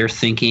frame their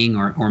thinking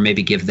or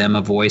maybe give them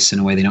a voice in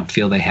a way they don't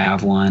feel they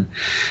have one.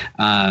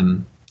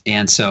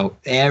 And so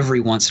every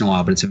once in a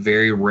while, but it's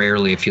very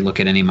rarely, if you look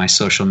at any of my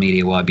social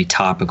media, will I be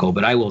topical,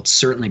 but I will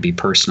certainly be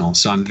personal.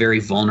 So I'm very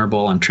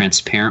vulnerable. I'm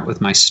transparent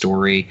with my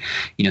story.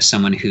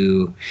 Someone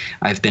who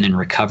I've been in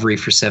recovery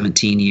for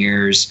 17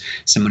 years,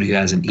 someone who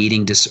has an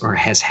eating or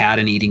has had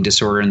an eating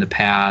disorder in the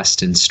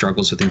past and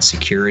struggles with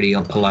insecurity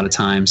a lot of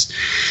times.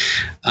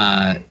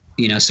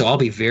 So I'll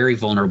be very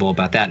vulnerable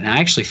about that. And I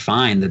actually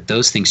find that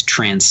those things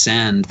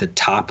transcend the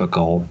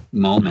topical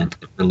moment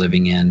that we're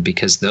living in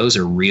because those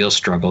are real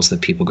struggles that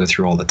people go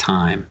through all the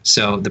time.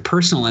 So the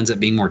personal ends up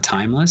being more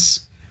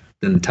timeless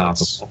than the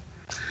topical.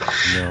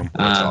 That's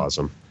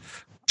awesome.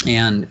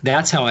 And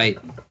that's how I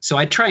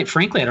try,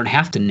 frankly, I don't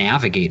have to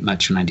navigate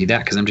much when I do that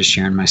because I'm just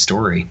sharing my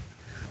story.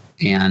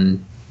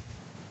 And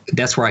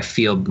that's where I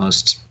feel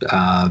most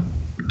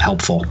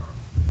helpful.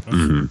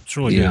 It's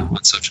really good.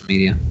 On social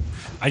media.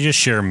 I just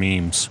share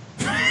memes.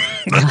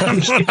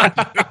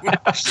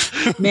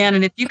 Man,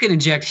 and if you can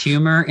inject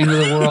humor into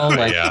the world,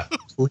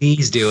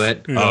 please do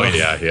it. Oh,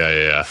 yeah.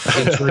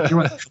 You're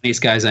one of the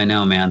funniest guys I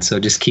know, man, so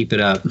just keep it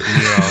up.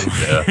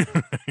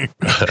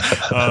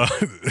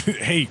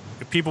 Hey,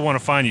 if people want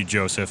to find you,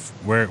 Joseph,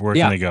 where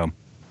can they go?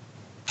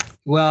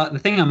 Well, the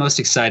thing I'm most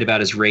excited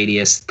about is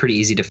Radius. Pretty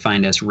easy to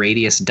find us,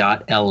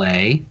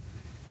 radius.la,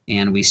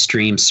 and we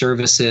stream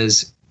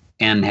services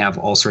and have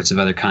all sorts of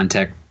other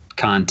content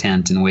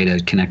and way to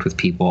connect with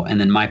people.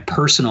 And then my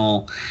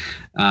personal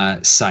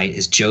site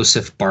is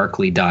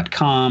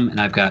josephbarkley.com, and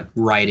I've got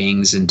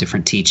writings and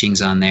different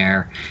teachings on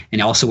there,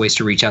 and also ways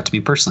to reach out to me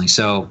personally.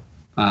 So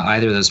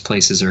either of those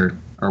places are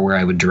where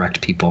I would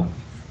direct people.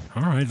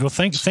 All right. Well,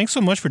 thanks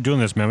so much for doing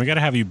this, man. We got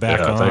to have you back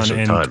on. Thanks for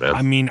the time, man.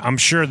 I mean, I'm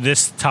sure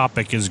this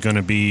topic is going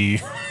to be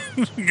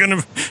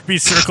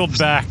circled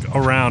back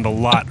around a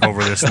lot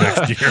over this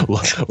next year.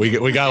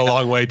 we got a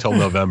long way till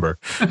November.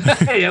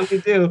 Yeah, we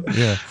do.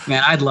 Yeah,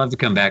 man, I'd love to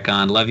come back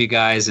on. Love you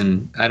guys,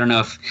 and I don't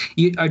know if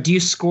you do you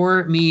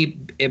score me.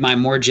 Am I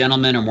more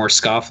gentleman or more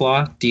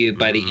scofflaw? Do you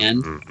by the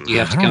end? Do you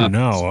have to come up?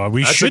 No,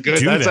 we should do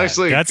that. That's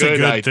actually a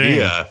good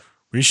idea. Thing.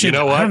 We should. You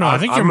know what? I don't know. I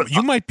think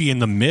you might be in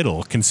the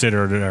middle,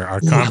 considered our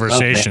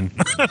conversation.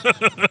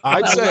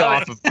 I'd say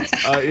off of,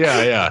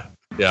 yeah.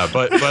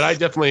 But I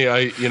definitely,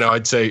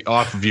 I'd say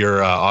off of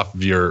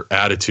your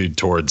attitude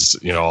towards,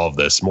 all of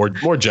this, more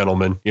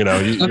gentleman.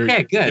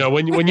 Okay, good.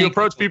 When you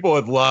approach people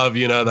with love,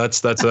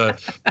 that's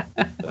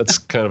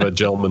kind of a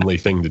gentlemanly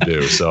thing to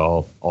do.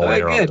 So I'll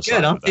layer on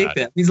good. I'll take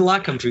that. Means a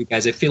lot come from you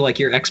guys. I feel like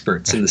you're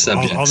experts in the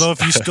subject. Although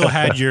if you still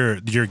had your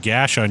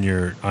gash on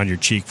your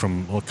cheek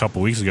from a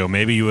couple weeks ago,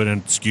 maybe you would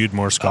have skewed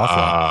more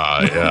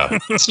scofflaw. Yeah,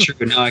 it's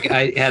true. No,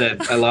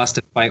 I lost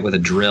a fight with a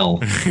drill.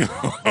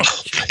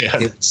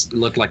 It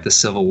looked like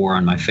the Civil War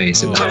on my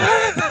face. How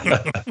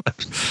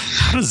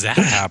does that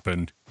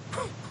happen?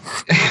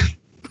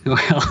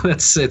 Well,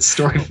 it's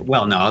story.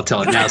 Well, no, I'll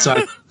tell it now. So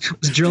I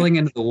was drilling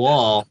into the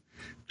wall,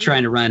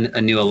 trying to run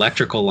a new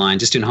electrical line,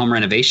 just doing home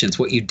renovations.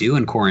 What you do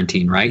in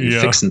quarantine, right?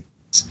 You're fixing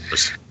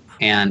things.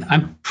 And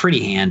I'm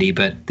pretty handy,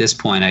 but at this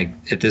point,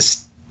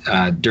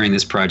 during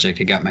this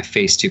project, I got my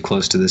face too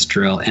close to this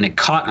drill, and it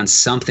caught on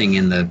something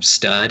in the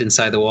stud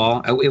inside the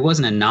wall. It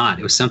wasn't a knot;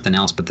 it was something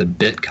else, but the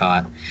bit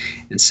caught,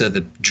 and so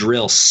the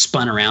drill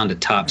spun around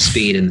at top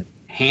speed, and the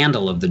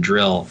handle of the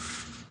drill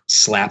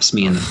slaps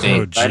me in the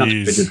face.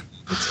 Jeez.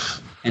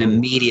 And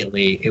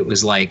immediately, it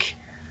was like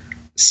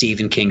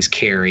Stephen King's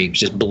Carrie,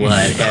 just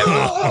blood.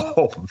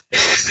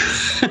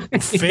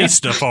 Face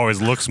stuff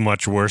always looks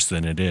much worse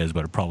than it is,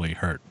 but it probably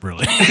hurt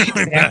really.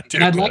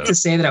 And I'd like to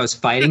say that I was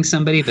fighting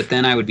somebody, but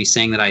then I would be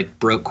saying that I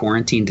broke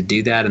quarantine to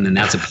do that, and then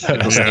that's a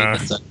political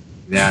statement.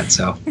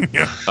 So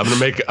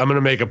I'm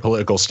gonna make a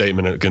political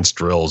statement against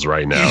drills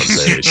right now and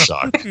say they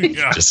suck.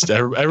 Just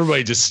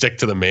everybody just stick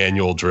to the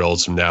manual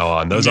drills from now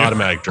on. Those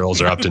automatic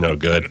drills are up to no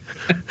good.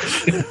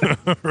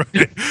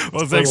 Right.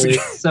 Well, thanks again.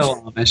 So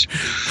Amish.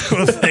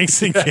 Well,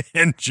 thanks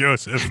again,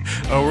 Joseph.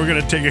 We're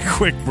gonna take a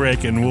quick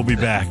break and we'll be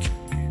back.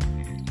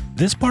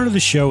 This part of the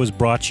show is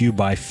brought to you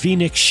by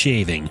Phoenix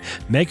Shaving,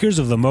 makers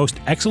of the most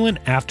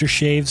excellent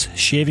aftershaves,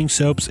 shaving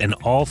soaps, and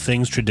all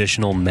things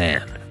traditional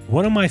man.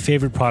 One of my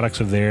favorite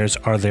products of theirs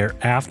are their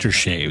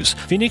aftershaves.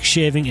 Phoenix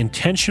Shaving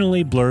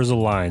intentionally blurs the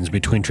lines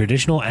between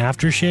traditional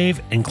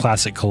aftershave and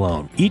classic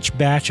cologne. Each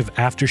batch of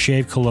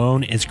aftershave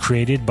cologne is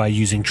created by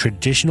using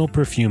traditional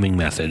perfuming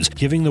methods,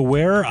 giving the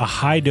wearer a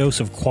high dose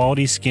of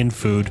quality skin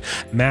food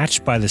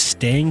matched by the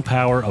staying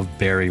power of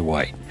berry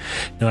white.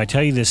 Now, I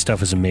tell you, this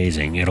stuff is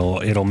amazing.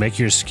 It'll make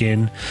your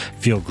skin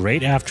feel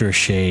great after a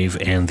shave,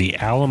 and the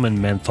alum and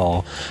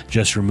menthol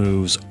just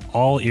removes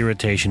all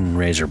irritation and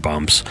razor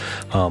bumps.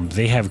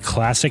 They have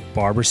classic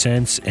barber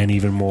scents and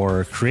even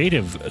more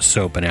creative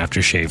soap and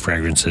aftershave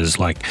fragrances.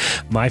 Like,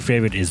 my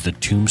favorite is the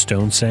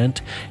Tombstone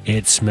scent.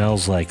 It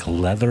smells like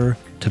leather,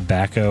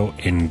 tobacco,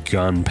 and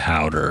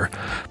gunpowder.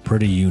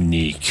 Pretty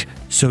unique.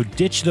 So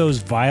ditch those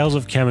vials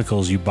of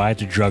chemicals you buy at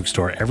the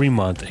drugstore every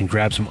month and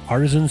grab some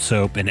artisan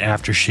soap and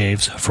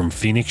aftershaves from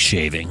Phoenix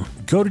Shaving.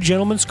 Go to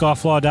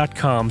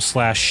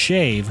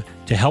gentlemanscofflaw.com/shave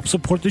to help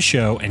support the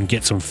show and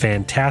get some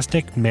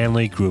fantastic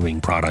manly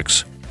grooming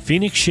products.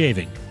 Phoenix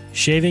Shaving.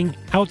 Shaving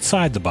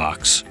outside the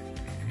box.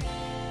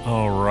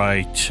 All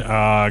right.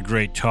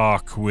 Great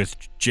talk with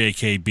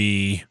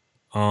JKB.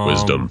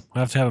 Wisdom.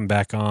 We'll have to have him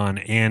back on.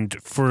 And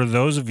for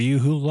those of you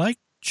who like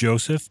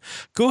Joseph,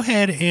 go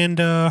ahead and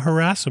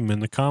harass him in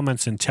the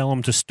comments and tell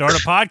him to start a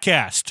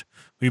podcast.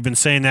 We've been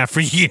saying that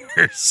for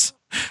years.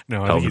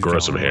 No, Tell him to grow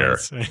some hair.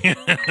 And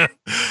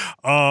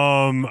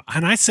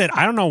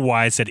I don't know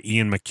why I said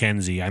Ian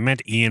McKenzie. I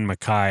meant Ian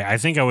Mackay. I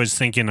think I was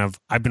thinking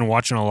I've been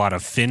watching a lot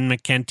of Finn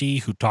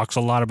McKenty, who talks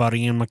a lot about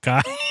Ian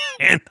Mackay.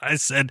 And I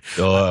said,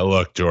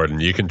 look, Jordan,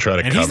 you can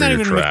try to cover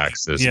your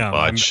tracks as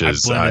much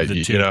as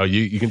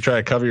you can try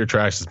to cover your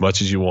tracks as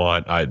much as you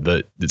want.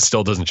 It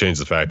still doesn't change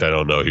the fact I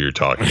don't know who you're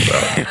talking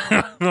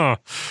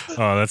about.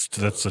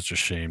 that's such a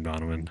shame,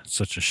 Donovan.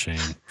 Such a shame.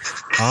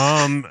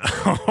 All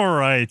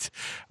right.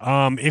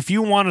 If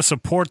you want to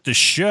support the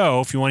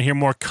show, if you want to hear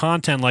more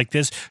content like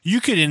this,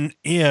 you could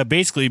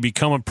basically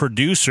become a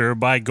producer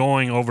by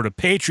going over to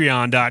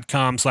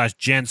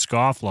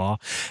patreon.com/gentscofflaw.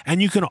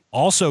 And you can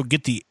also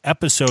get the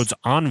episodes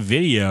on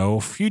video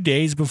a few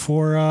days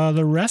before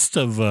the rest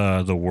of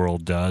the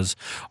world does.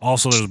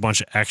 Also, there's a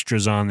bunch of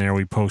extras on there.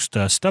 We post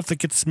stuff that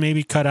gets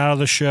maybe cut out of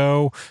the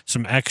show,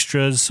 some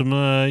extras, some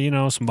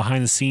some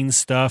behind the scenes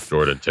stuff.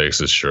 Jordan takes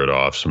his shirt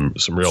off, some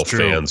real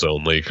fans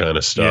only kind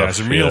of stuff. Yeah,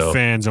 some real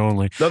fans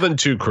only. Nothing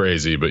too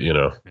crazy, but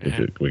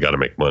we got to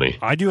make money.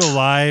 I do a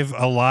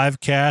live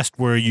cast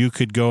where you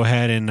could go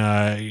ahead and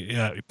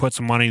put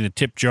some money in the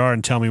tip jar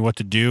and tell me what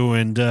to do,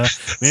 and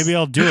maybe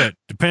I'll do it.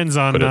 Depends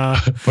on.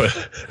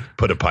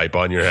 Put a pipe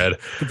on your head.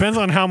 Depends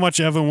on how much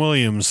Evan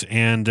Williams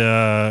and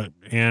how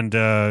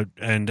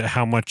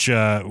much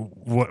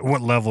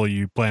what level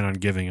you plan on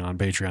giving on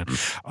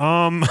Patreon.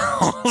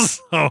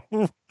 Also,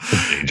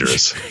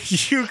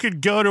 dangerous. You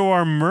could go to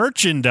our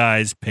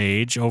merchandise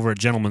page over at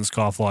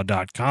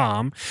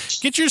gentlemanscofflaw.com.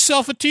 Get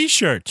yourself a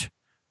T-shirt.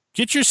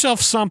 Get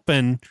yourself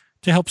something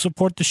to help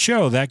support the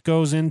show. That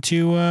goes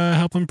into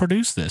helping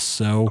produce this.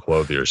 So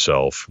clothe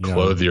yourself.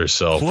 Clothe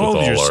yourself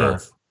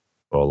with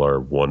all our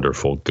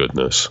wonderful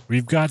goodness.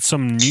 We've got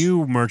some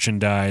new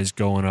merchandise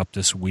going up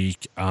this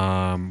week.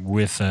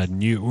 With a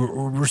new,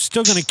 we're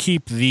still going to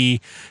keep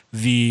the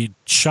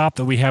shop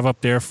that we have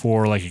up there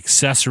for like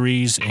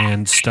accessories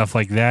and stuff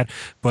like that,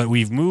 but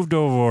we've moved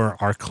over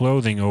our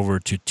clothing over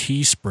to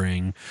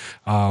Teespring,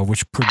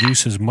 which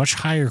produces much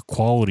higher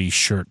quality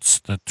shirts,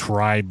 the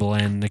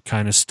tri-blend, the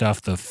kind of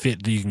stuff, the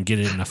fit that you can get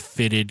it in a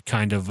fitted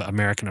kind of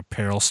American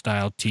Apparel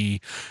style tee,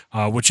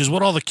 which is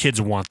what all the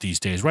kids want these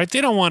days, right? They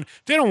don't want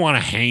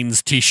a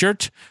Hanes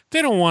t-shirt.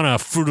 They don't want a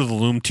Fruit of the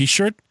Loom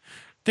t-shirt.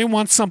 They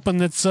want something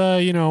that's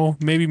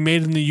maybe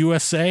made in the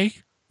USA,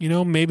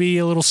 maybe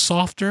a little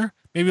softer,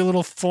 maybe a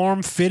little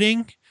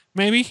form-fitting,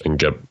 maybe. And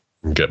get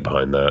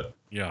behind that.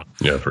 Yeah.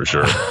 Yeah, for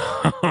sure.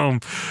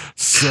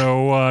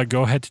 So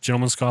go ahead to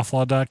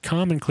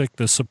gentlemanscofflaw.com and click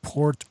the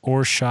support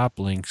or shop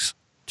links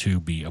to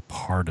be a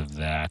part of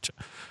that.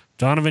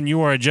 Donovan,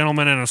 you are a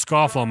gentleman and a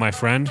scofflaw, my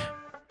friend.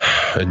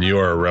 And you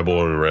are a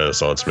rebel and a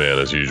Renaissance man,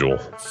 as usual.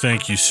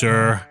 Thank you,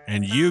 sir.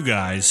 And you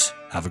guys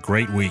have a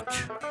great week.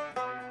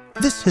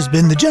 This has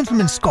been the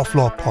Gentleman's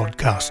Scofflaw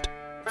Podcast.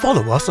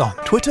 Follow us on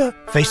Twitter,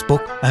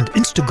 Facebook, and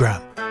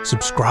Instagram.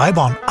 Subscribe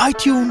on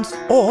iTunes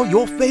or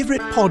your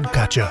favorite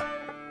podcatcher.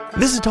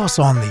 Visit us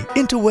on the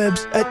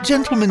interwebs at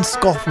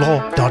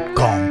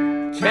gentlemanscofflaw.com.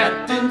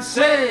 Captain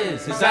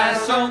says his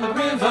ice on the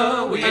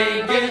river. We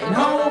ain't getting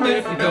home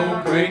if we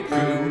don't break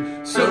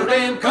through. So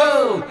damn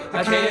cold,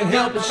 I can't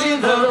help but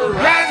shiver.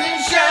 Rise